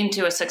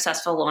into a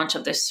successful launch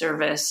of this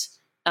service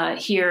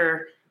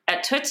here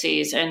at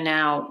Tootsie's, and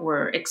now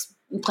we're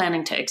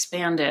planning to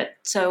expand it.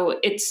 So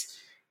it's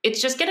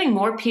just getting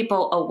more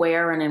people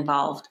aware and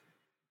involved.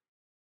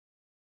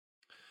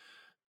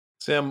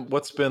 Sam,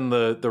 what's been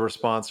the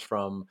response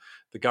from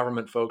the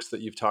government folks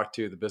that you've talked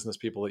to, the business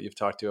people that you've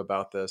talked to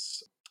about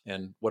this,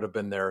 and what have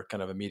been their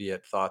kind of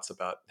immediate thoughts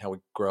about how we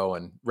grow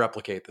and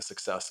replicate the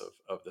success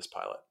of this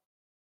pilot?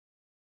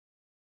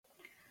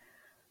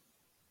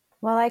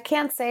 Well, I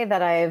can't say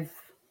that I've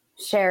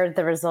shared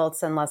the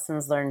results and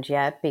lessons learned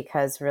yet,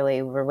 because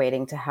really we're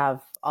waiting to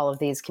have all of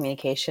these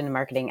communication and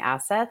marketing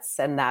assets,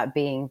 and that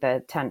being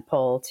the tent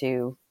pole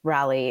to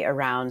rally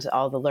around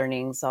all the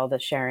learnings, all the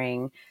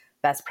sharing,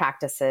 best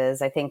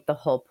practices. I think the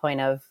whole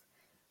point of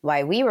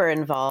why we were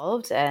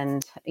involved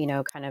and,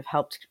 kind of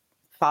helped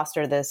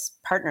foster this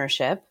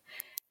partnership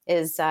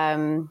is,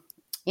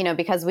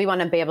 because we want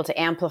to be able to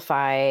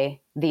amplify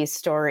these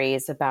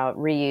stories about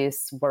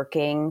reuse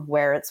working,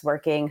 where it's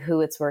working,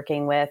 who it's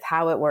working with,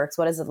 how it works,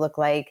 what does it look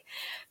like?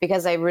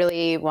 Because I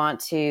really want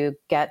to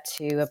get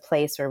to a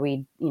place where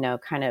we,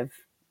 kind of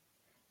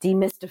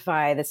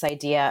demystify this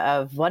idea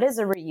of what is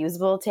a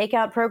reusable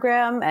takeout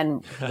program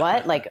and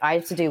what, like I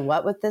have to do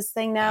what with this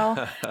thing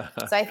now.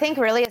 So I think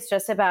really it's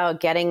just about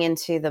getting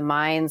into the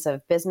minds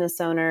of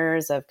business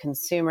owners, of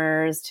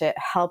consumers, to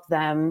help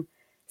them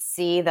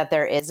see that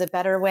there is a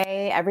better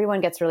way.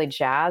 Everyone gets really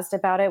jazzed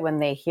about it when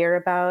they hear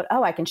about,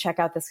 oh, I can check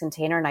out this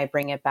container and I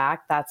bring it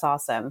back. That's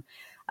awesome.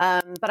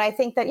 But I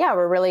think that,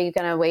 we're really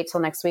going to wait till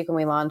next week when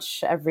we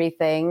launch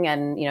everything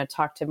and,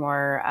 talk to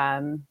more.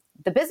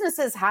 The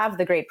businesses have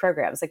the great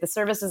programs, like the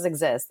services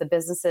exist. The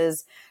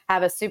businesses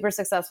have a super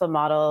successful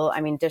model.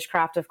 I mean,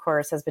 Dishcraft, of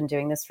course, has been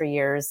doing this for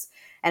years.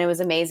 And it was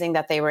amazing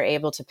that they were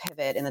able to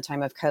pivot in the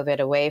time of COVID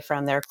away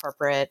from their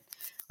corporate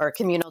or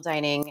communal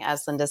dining,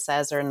 as Linda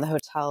says, or in the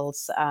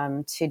hotels,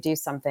 to do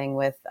something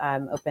with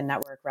open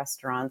network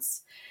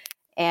restaurants.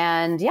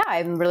 And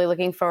I'm really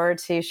looking forward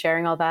to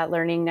sharing all that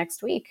learning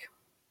next week.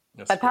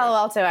 But Palo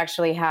Alto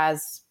actually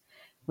has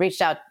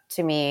reached out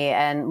to me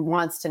and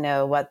wants to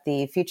know what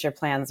the future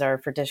plans are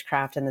for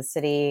Dishcraft in the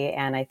city.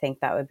 And I think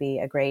that would be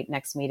a great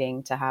next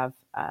meeting to have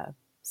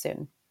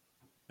soon.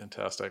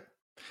 Fantastic.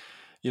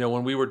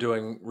 When we were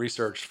doing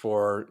research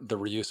for the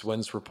Reuse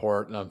Wins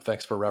report,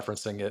 thanks for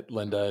referencing it,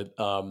 Linda,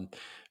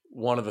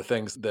 one of the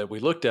things that we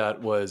looked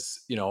at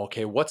was,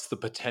 okay, what's the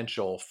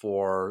potential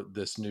for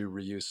this new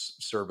reuse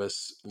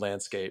service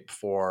landscape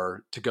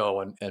for to-go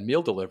and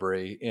meal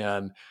delivery?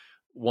 And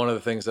one of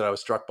the things that I was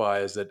struck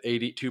by is that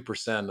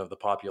 82% of the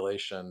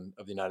population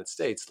of the United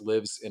States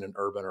lives in an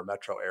urban or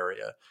metro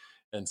area.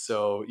 And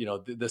so,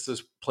 this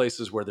is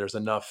places where there's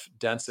enough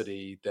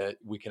density that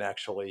we can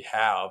actually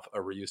have a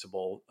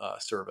reusable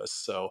service.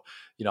 So,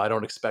 I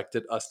don't expect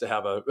us to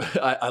have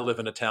I live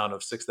in a town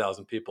of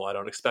 6,000 people. I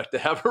don't expect to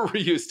have a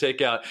reuse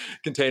takeout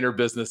container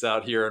business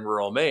out here in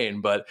rural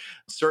Maine, but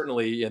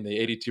certainly in the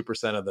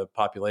 82% of the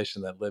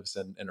population that lives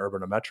in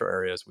urban or metro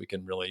areas, we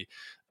can really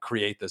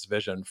create this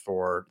vision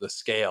for the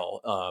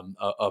scale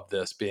of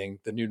this being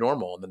the new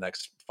normal in the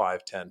next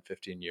 5, 10,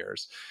 15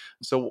 years.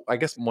 So I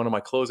guess one of my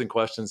closing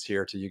questions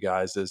here to you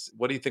guys is,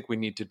 what do you think we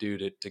need to do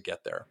to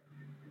get there?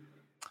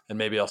 And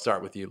maybe I'll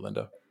start with you,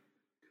 Linda.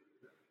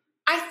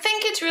 I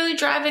think it's really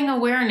driving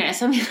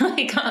awareness. I mean,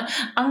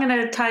 I'm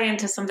going to tie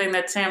into something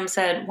that Sam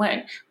said.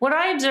 What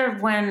I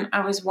observed when I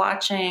was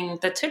watching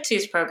the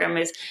Tootsie's program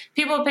is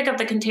people pick up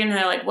the container and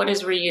they're like, what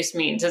does reuse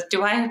mean?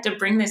 Do I have to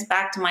bring this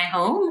back to my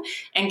home?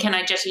 And can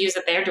I just use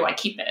it there? Do I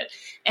keep it?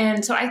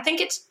 And so I think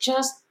it's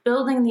just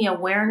building the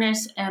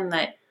awareness and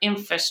the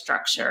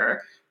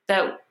infrastructure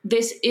that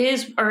this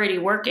is already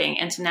working.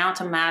 And so now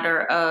it's a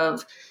matter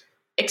of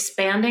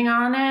expanding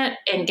on it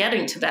and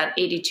getting to that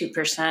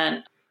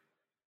 82%.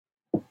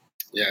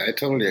 Yeah, I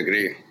totally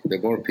agree. The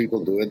more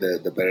people do it,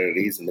 the better it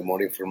is, and the more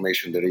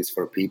information there is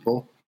for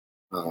people.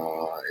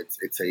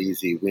 It's an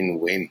easy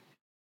win-win.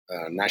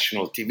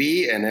 National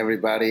TV, and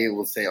everybody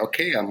will say,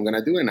 "Okay, I'm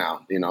gonna do it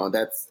now."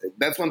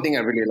 That's one thing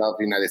I really love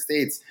in the United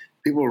States.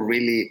 People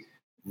really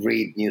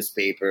read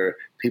newspaper.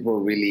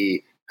 People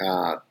really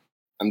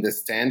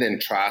understand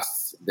and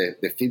trust the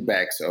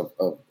feedbacks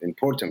of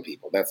important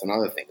people. That's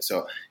another thing.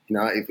 So,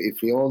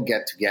 if we all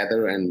get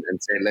together and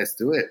say, let's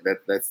do it,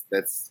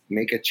 let's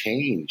make a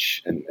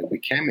change, and we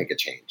can make a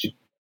change.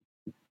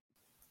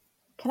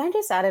 Can I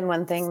just add in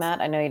one thing,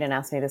 Matt? I know you didn't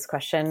ask me this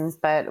question,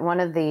 but one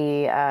of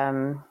the,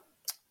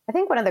 I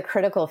think one of the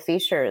critical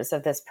features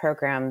of this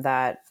program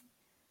that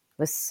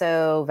was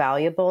so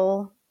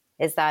valuable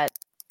is that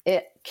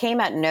it came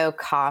at no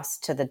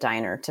cost to the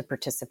diner to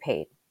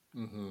participate.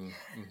 Mm-hmm,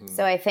 mm-hmm.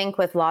 So I think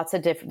with lots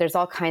of there's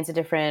all kinds of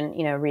different,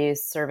 reuse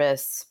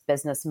service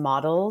business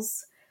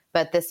models,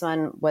 but this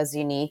one was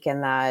unique in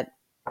that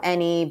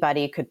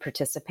anybody could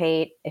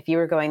participate. If you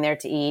were going there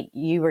to eat,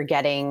 you were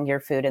getting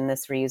your food in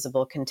this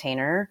reusable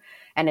container,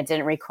 and it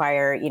didn't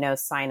require,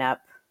 sign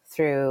up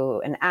through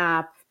an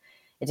app.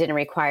 It didn't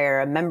require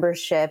a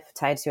membership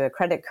tied to a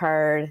credit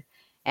card.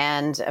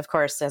 And of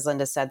course, as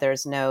Linda said,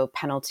 there's no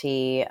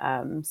penalty.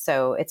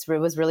 So it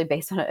was really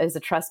based on it was a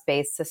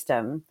trust-based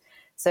system.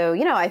 So,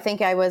 I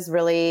think I was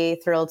really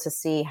thrilled to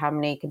see how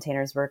many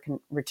containers were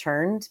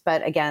returned.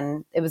 But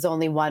again, it was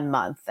only 1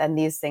 month, and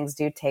these things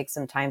do take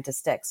some time to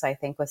stick. So I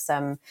think with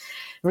some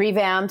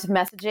revamped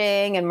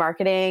messaging and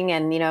marketing,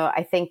 and,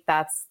 I think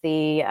that's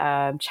the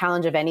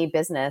challenge of any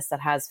business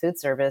that has food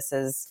service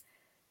is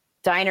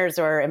diners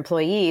or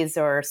employees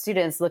or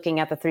students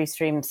looking at the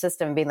 3-stream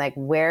system and being like,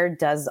 where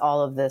does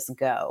all of this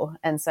go?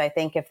 And so I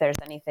think if there's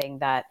anything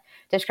that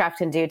Dishcraft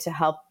can do to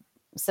help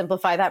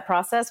simplify that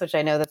process, which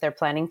I know that they're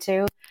planning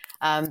to,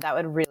 that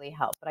would really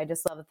help. But I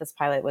just love that this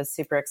pilot was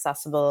super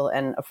accessible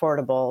and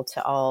affordable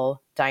to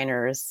all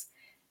diners,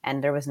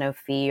 and there was no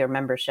fee or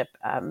membership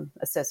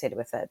associated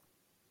with it.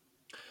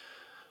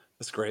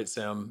 That's great,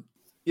 Sam.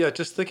 Yeah,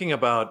 just thinking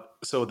about,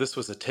 so this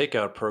was a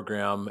takeout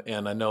program,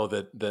 and I know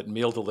that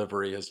meal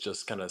delivery has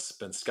just kind of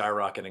been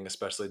skyrocketing,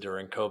 especially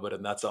during COVID.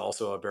 And that's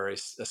also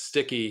a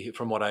sticky,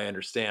 from what I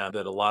understand,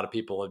 that a lot of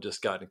people have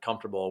just gotten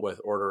comfortable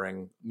with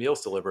ordering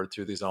meals delivered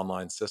through these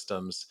online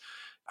systems.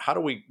 How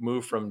do we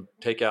move from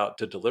takeout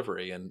to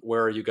delivery? And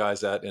where are you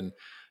guys at in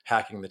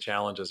hacking the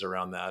challenges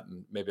around that.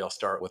 And maybe I'll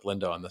start with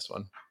Linda on this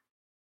one.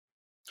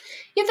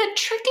 Yeah, the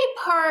tricky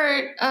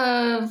part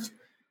of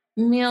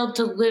meal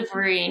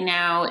delivery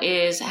now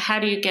is how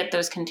do you get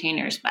those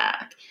containers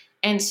back?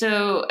 And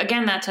so,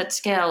 again, that's at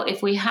scale.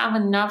 If we have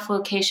enough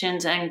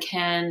locations and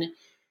can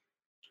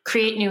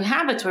create new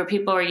habits where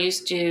people are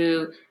used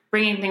to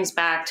bringing things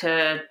back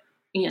to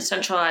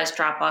centralized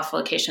drop-off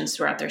locations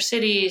throughout their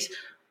cities,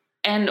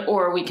 and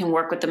or we can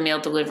work with the meal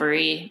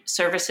delivery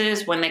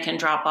services. When they can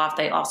drop off,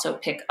 they also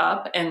pick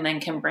up and then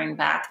can bring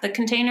back the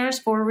containers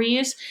for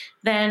reuse,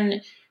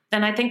 then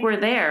I think we're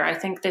there. I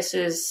think this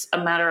is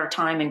a matter of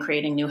time in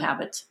creating new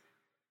habits.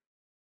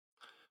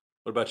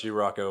 What about you,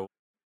 Rocco?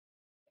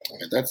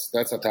 That's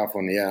a tough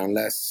one, yeah.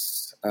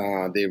 Unless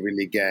they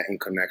really get in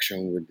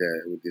connection with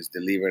this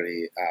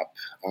delivery app.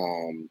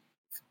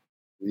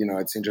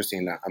 It's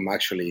interesting that I'm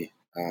actually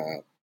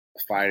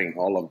firing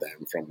all of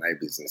them from my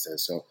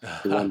businesses, so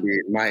it won't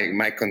be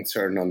my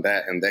concern on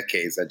that. In that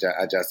case,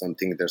 I just don't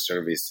think their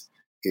service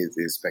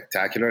is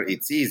spectacular.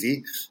 It's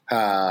easy,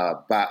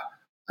 but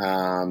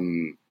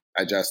I'm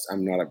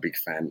not a big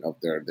fan of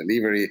their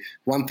delivery.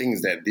 One thing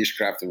is that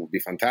Dishcraft would be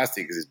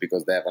fantastic is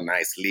because they have a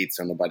nice lid,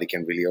 so nobody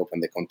can really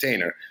open the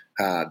container.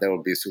 That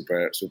would be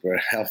super, super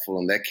helpful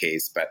in that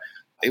case. But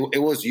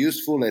it was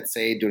useful, let's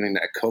say, during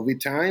a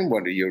COVID time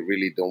where you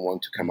really don't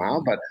want to come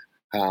out. But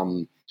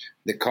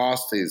the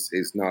cost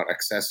is not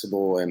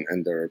accessible,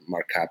 and their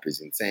markup is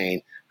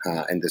insane,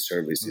 and the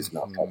service is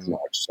not top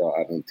notch. So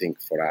I don't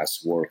think for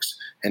us works.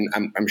 And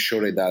I'm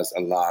sure it does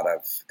a lot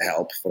of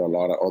help for a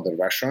lot of other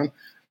restaurants.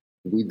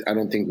 I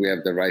don't think we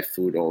have the right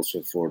food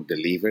also for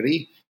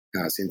delivery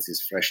since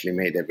it's freshly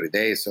made every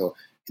day. So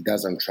it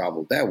doesn't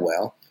travel that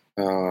well.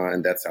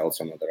 And that's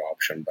also another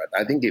option. But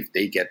I think if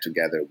they get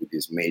together with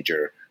this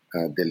major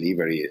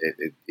delivery,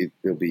 it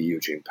will be a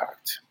huge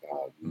impact.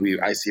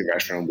 I see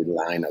restaurants with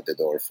line at the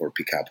door for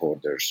pickup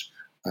orders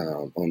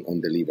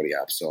on delivery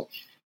apps. So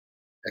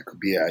that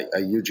could be a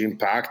huge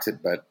impact,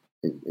 but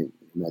in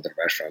another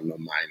restaurant, not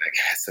mine, I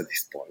guess, at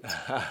this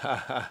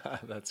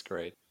point. That's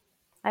great.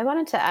 I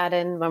wanted to add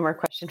in one more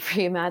question for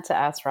you, Matt, to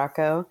ask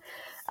Rocco.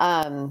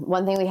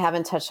 One thing we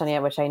haven't touched on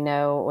yet, which I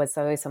know was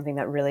always something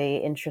that really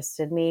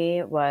interested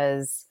me,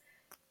 was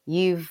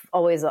you've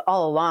always,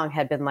 all along,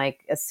 had been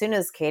like, as soon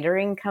as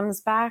catering comes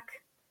back,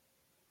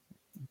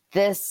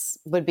 this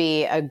would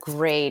be a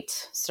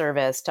great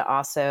service to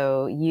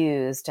also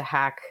use to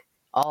hack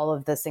all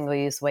of the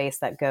single-use waste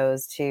that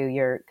goes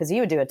to because you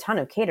would do a ton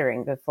of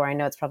catering before. I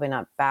know it's probably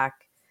not back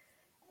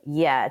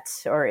yet,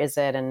 or is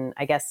it? And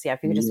I guess, if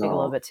you could just speak a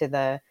little bit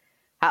to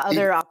how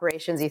other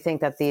operations you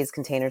think that these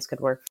containers could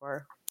work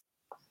for.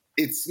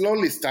 It's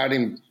slowly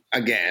starting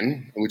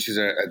again, which is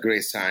a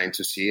great sign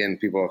to see, and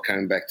people are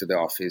coming back to the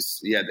office.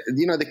 Yeah,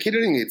 the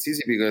catering, it's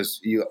easy because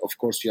you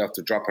have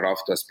to drop it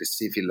off to a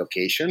specific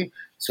location.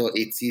 So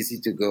it's easy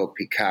to go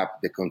pick up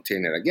the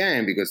container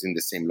again because in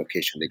the same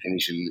location, they can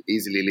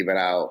easily leave it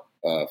out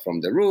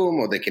from the room,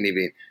 or they can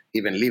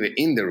even leave it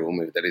in the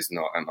room if there is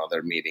not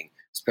another meeting,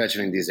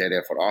 especially in this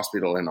area for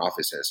hospital and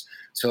offices.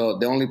 So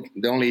the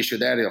only issue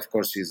there, of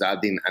course, is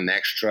adding an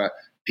extra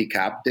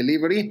pickup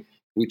delivery,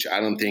 which I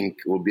don't think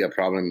will be a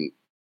problem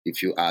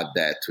if you add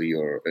that to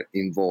your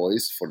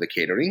invoice for the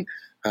catering.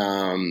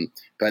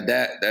 But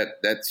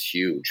that's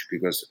huge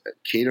because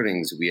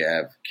caterings, we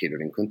have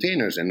catering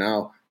containers, and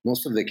now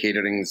most of the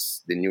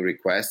caterings, the new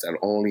requests are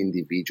all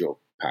individual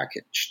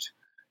packaged.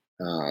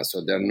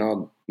 So they're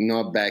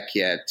not back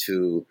yet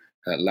to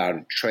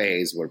large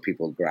trays where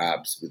people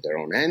grabs with their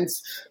own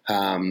hands.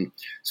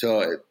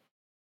 So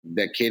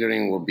the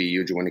catering will be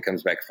huge when it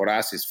comes back. For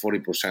us, it's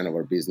 40% of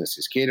our business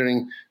is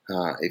catering,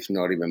 if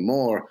not even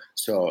more.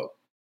 So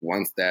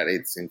once that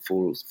it's in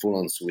full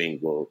on swing,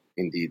 we'll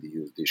indeed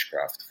use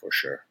Dishcraft for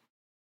sure.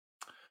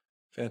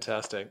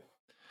 Fantastic.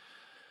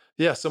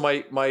 Yeah. So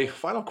my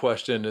final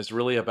question is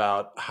really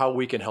about how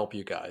we can help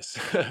you guys,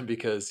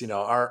 because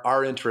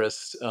our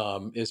interest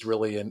is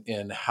really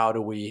in how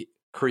do we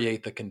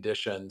create the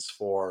conditions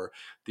for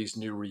these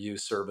new reuse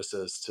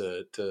services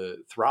to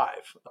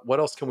thrive. What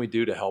else can we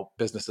do to help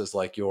businesses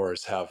like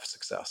yours have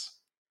success?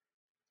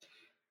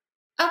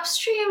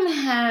 Upstream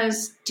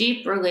has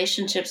deep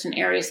relationships in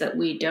areas that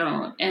we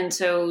don't. And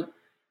so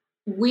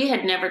we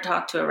had never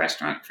talked to a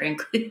restaurant,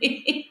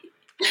 frankly,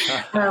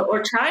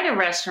 or tried a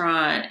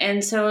restaurant.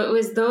 And so it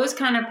was those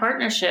kind of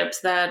partnerships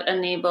that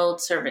enabled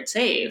Serve It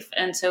Safe.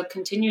 And so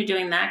continue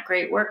doing that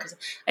great work. 'Cause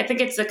I think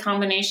it's the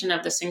combination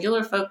of the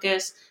singular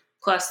focus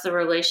plus the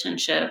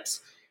relationships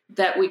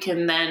that we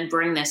can then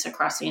bring this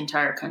across the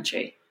entire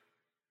country.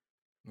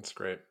 That's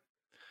great.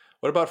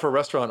 What about for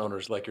restaurant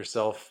owners like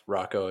yourself,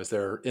 Rocco? Is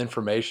there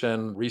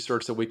information,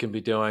 research that we can be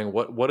doing?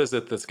 What is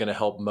it that's going to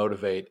help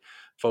motivate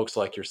folks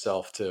like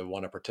yourself to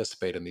want to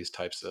participate in these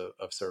types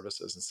of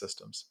services and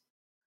systems?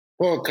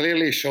 Well,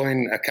 clearly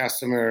showing a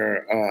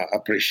customer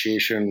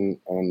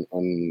appreciation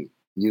on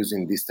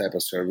using this type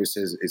of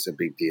services is a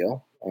big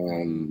deal.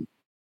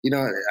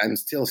 I'm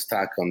still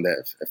stuck on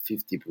that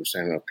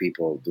 50% of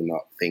people do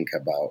not think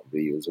about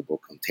reusable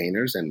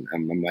containers. And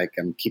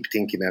I'm keep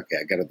thinking, okay,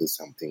 I got to do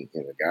something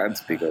in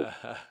regards, because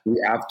we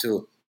have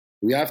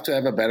to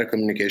have a better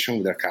communication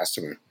with our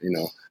customer.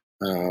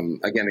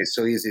 Again, it's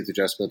so easy to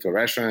just go to a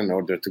restaurant in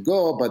order to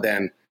go, but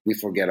then we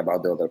forget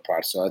about the other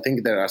part. So I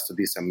think there has to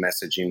be some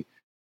messaging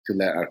to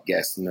let our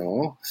guests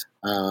know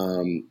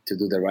to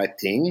do the right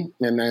thing.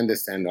 And I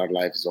understand our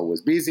life is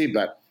always busy,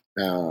 but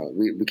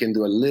we can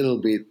do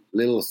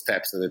little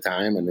steps at a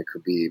time, and it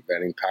could be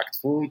very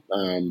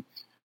impactful.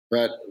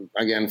 But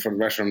again, for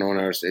restaurant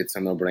owners, it's a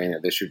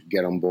no-brainer. They should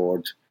get on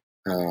board,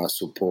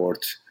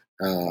 support.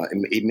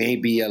 It may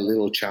be a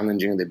little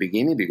challenging in the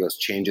beginning because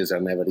changes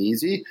are never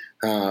easy,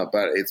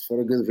 but it's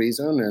for a good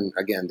reason. And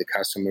again, the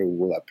customer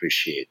will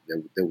appreciate.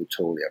 They will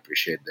totally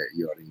appreciate that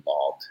you are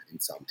involved in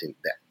something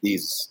that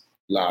is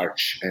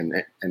large, and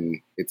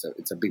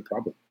it's a big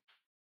problem.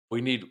 We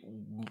need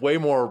way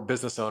more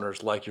business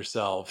owners like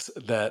yourselves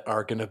that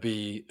are going to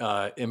be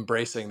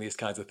embracing these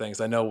kinds of things.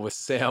 I know with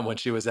Sam, when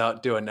she was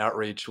out doing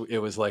outreach, it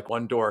was like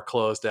one door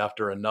closed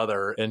after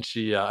another. And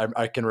she,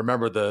 I can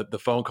remember the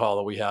phone call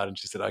that we had, and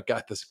she said, "I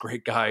got this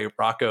great guy,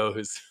 Rocco,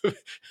 who's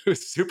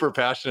super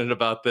passionate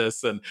about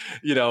this, and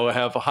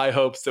have high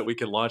hopes that we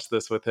can launch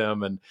this with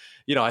him." And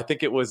I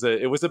think it was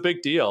a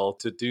big deal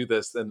to do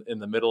this in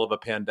the middle of a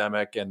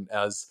pandemic, and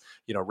as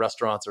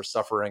restaurants are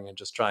suffering and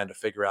just trying to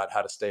figure out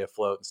how to stay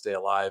afloat and stay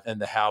alive,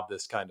 and to have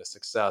this kind of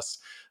success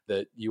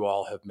that you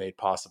all have made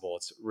possible.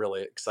 It's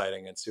really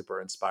exciting and super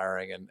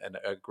inspiring, and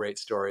a great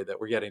story that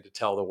we're getting to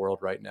tell the world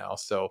right now.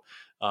 So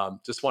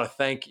just want to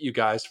thank you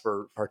guys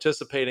for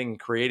participating and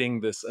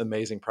creating this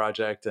amazing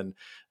project. And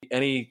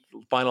any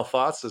final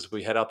thoughts as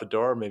we head out the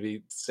door?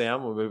 Maybe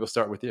Sam, maybe we'll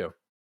start with you.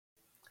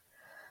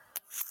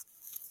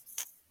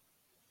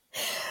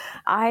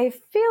 I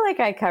feel like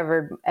I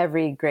covered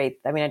every great.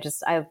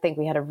 I think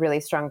we had a really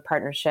strong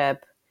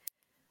partnership.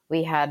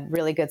 We had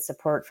really good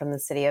support from the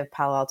city of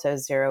Palo Alto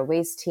Zero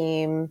Waste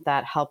team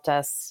that helped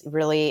us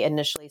really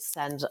initially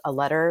send a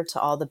letter to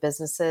all the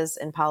businesses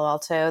in Palo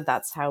Alto.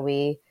 That's how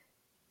we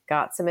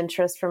got some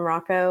interest from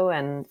Rocco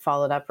and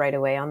followed up right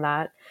away on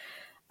that.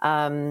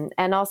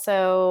 And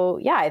also,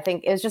 I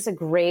think it was just a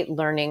great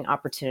learning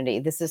opportunity.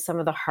 This is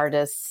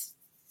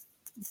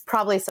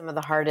probably some of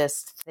the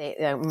hardest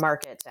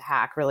market to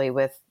hack, really,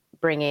 with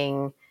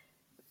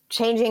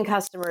changing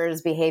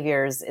customers'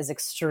 behaviors is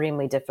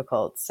extremely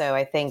difficult. So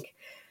I think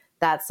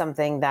that's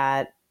something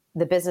that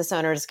the business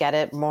owners get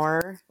it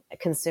more,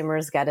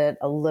 consumers get it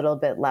a little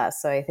bit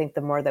less. So I think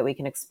the more that we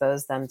can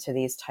expose them to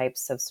these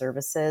types of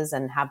services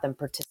and have them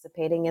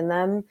participating in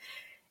them,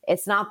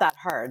 it's not that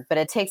hard, but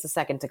it takes a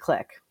second to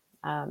click.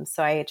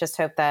 So I just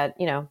hope that,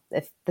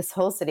 if this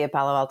whole city of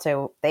Palo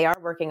Alto, they are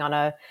working on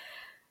a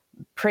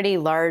pretty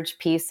large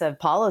piece of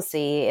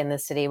policy in the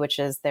city, which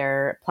is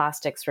their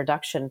plastics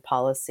reduction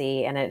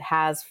policy. And it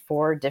has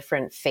 4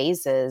 different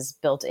phases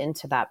built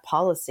into that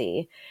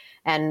policy.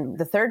 And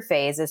the third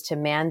phase is to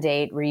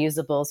mandate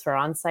reusables for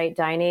on-site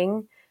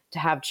dining, to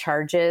have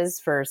charges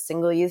for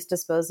single-use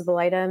disposable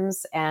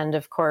items. And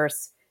of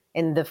course,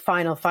 in the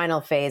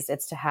final phase,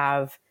 it's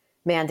to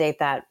mandate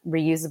that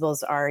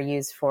reusables are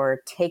used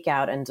for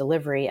takeout and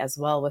delivery as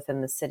well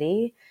within the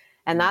city.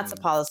 And that's a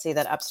policy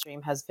that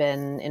Upstream has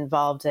been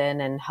involved in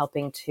and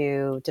helping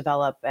to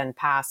develop and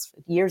pass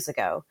years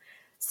ago.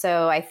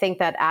 So I think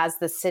that as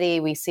the city,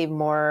 we see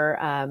more,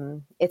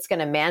 it's going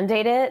to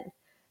mandate it.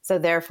 So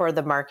therefore,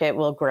 the market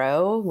will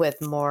grow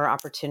with more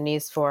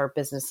opportunities for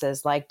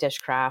businesses like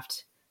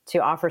Dishcraft to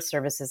offer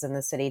services in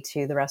the city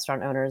to the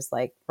restaurant owners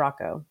like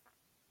Rocco.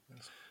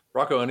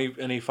 Rocco,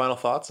 any final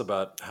thoughts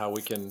about how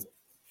we can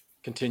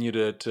continue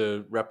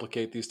to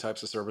replicate these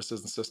types of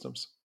services and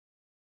systems?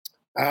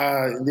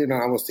 I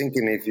was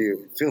thinking, if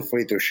you feel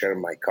free to share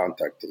my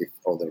contact if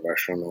other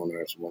restaurant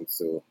owners want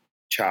to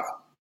chat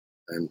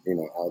and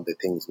how the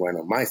things went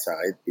on my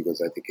side,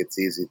 because I think it's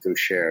easy to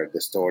share the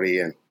story,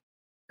 and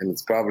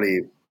it's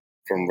probably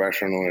from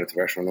restaurant owner to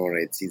restaurant owner,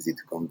 it's easy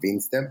to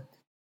convince them.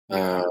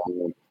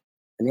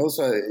 And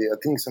also, I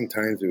think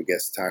sometimes we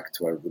get stuck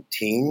to our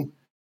routine,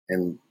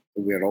 and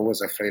we're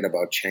always afraid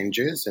about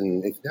changes.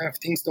 And if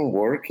things don't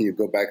work, you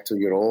go back to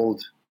your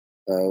old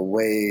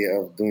way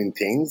of doing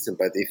things.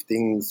 But if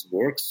things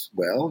works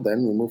well,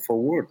 then we move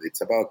forward. It's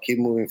about keep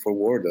moving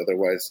forward.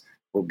 Otherwise,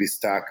 we'll be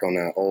stuck on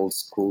an old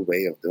school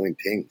way of doing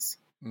things.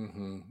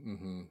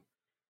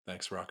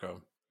 Thanks,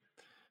 Rocco.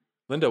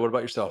 Linda, what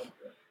about yourself?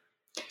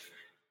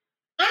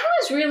 I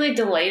was really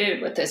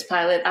delighted with this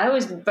pilot. I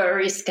was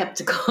very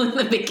skeptical in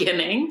the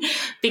beginning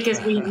because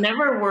we've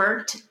never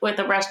worked with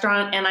a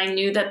restaurant, and I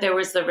knew that there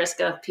was the risk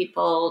of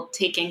people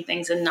taking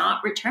things and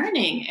not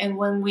returning. And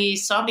when we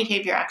saw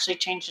behavior actually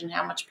change and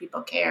how much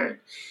people cared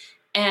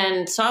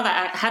and saw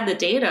that, had the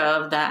data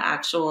of the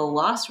actual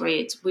loss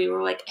rates, we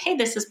were like, hey,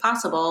 this is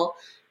possible.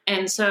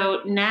 And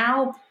so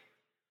now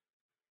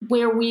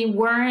where we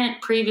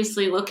weren't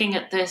previously looking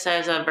at this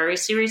as a very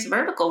serious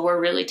vertical, we're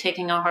really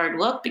taking a hard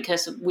look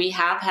because we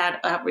have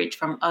had outreach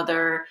from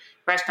other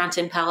restaurants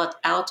in Palo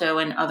Alto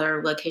and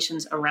other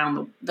locations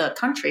around the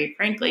country,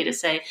 frankly, to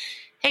say,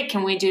 hey,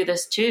 can we do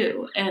this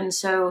too? And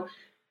so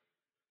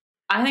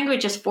I think we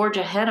just forge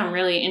ahead. I'm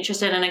really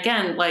interested. And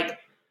again, like,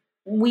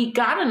 we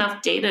got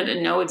enough data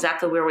to know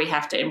exactly where we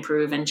have to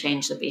improve and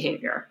change the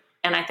behavior.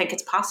 And I think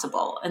it's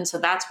possible. And so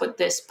that's what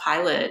this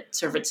pilot,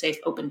 Serve It Safe,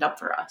 opened up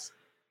for us.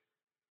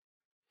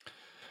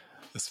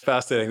 It's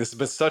fascinating. This has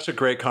been such a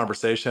great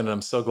conversation. And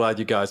I'm so glad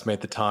you guys made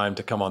the time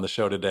to come on the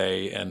show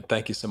today. And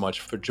thank you so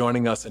much for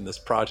joining us in this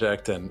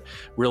project, and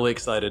really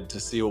excited to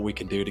see what we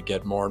can do to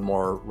get more and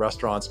more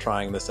restaurants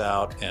trying this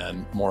out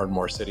and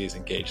more cities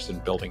engaged in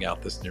building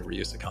out this new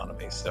reuse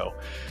economy. So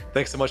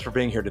thanks so much for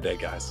being here today,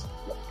 guys.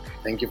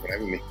 Thank you for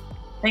having me.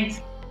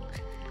 Thanks.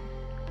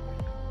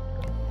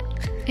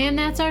 And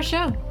that's our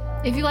show.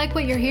 If you like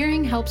what you're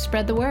hearing, help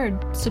spread the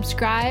word.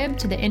 Subscribe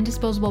to the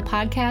Indisposable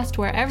Podcast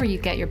wherever you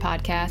get your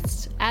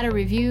podcasts. Add a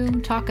review,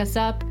 talk us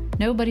up.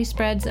 Nobody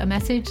spreads a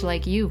message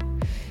like you.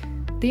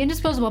 The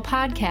Indisposable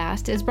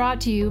Podcast is brought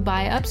to you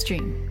by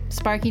Upstream,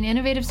 sparking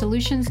innovative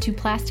solutions to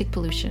plastic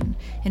pollution,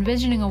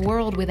 envisioning a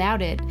world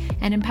without it,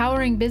 and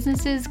empowering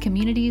businesses,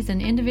 communities,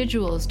 and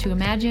individuals to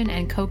imagine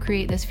and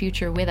co-create this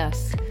future with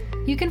us.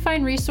 You can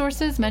find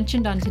resources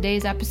mentioned on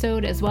today's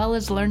episode, as well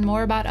as learn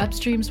more about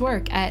Upstream's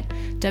work at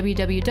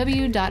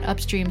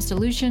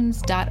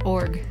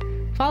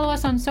www.upstreamsolutions.org. Follow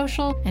us on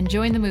social and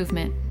join the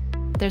movement.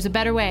 There's a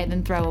better way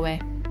than throwaway.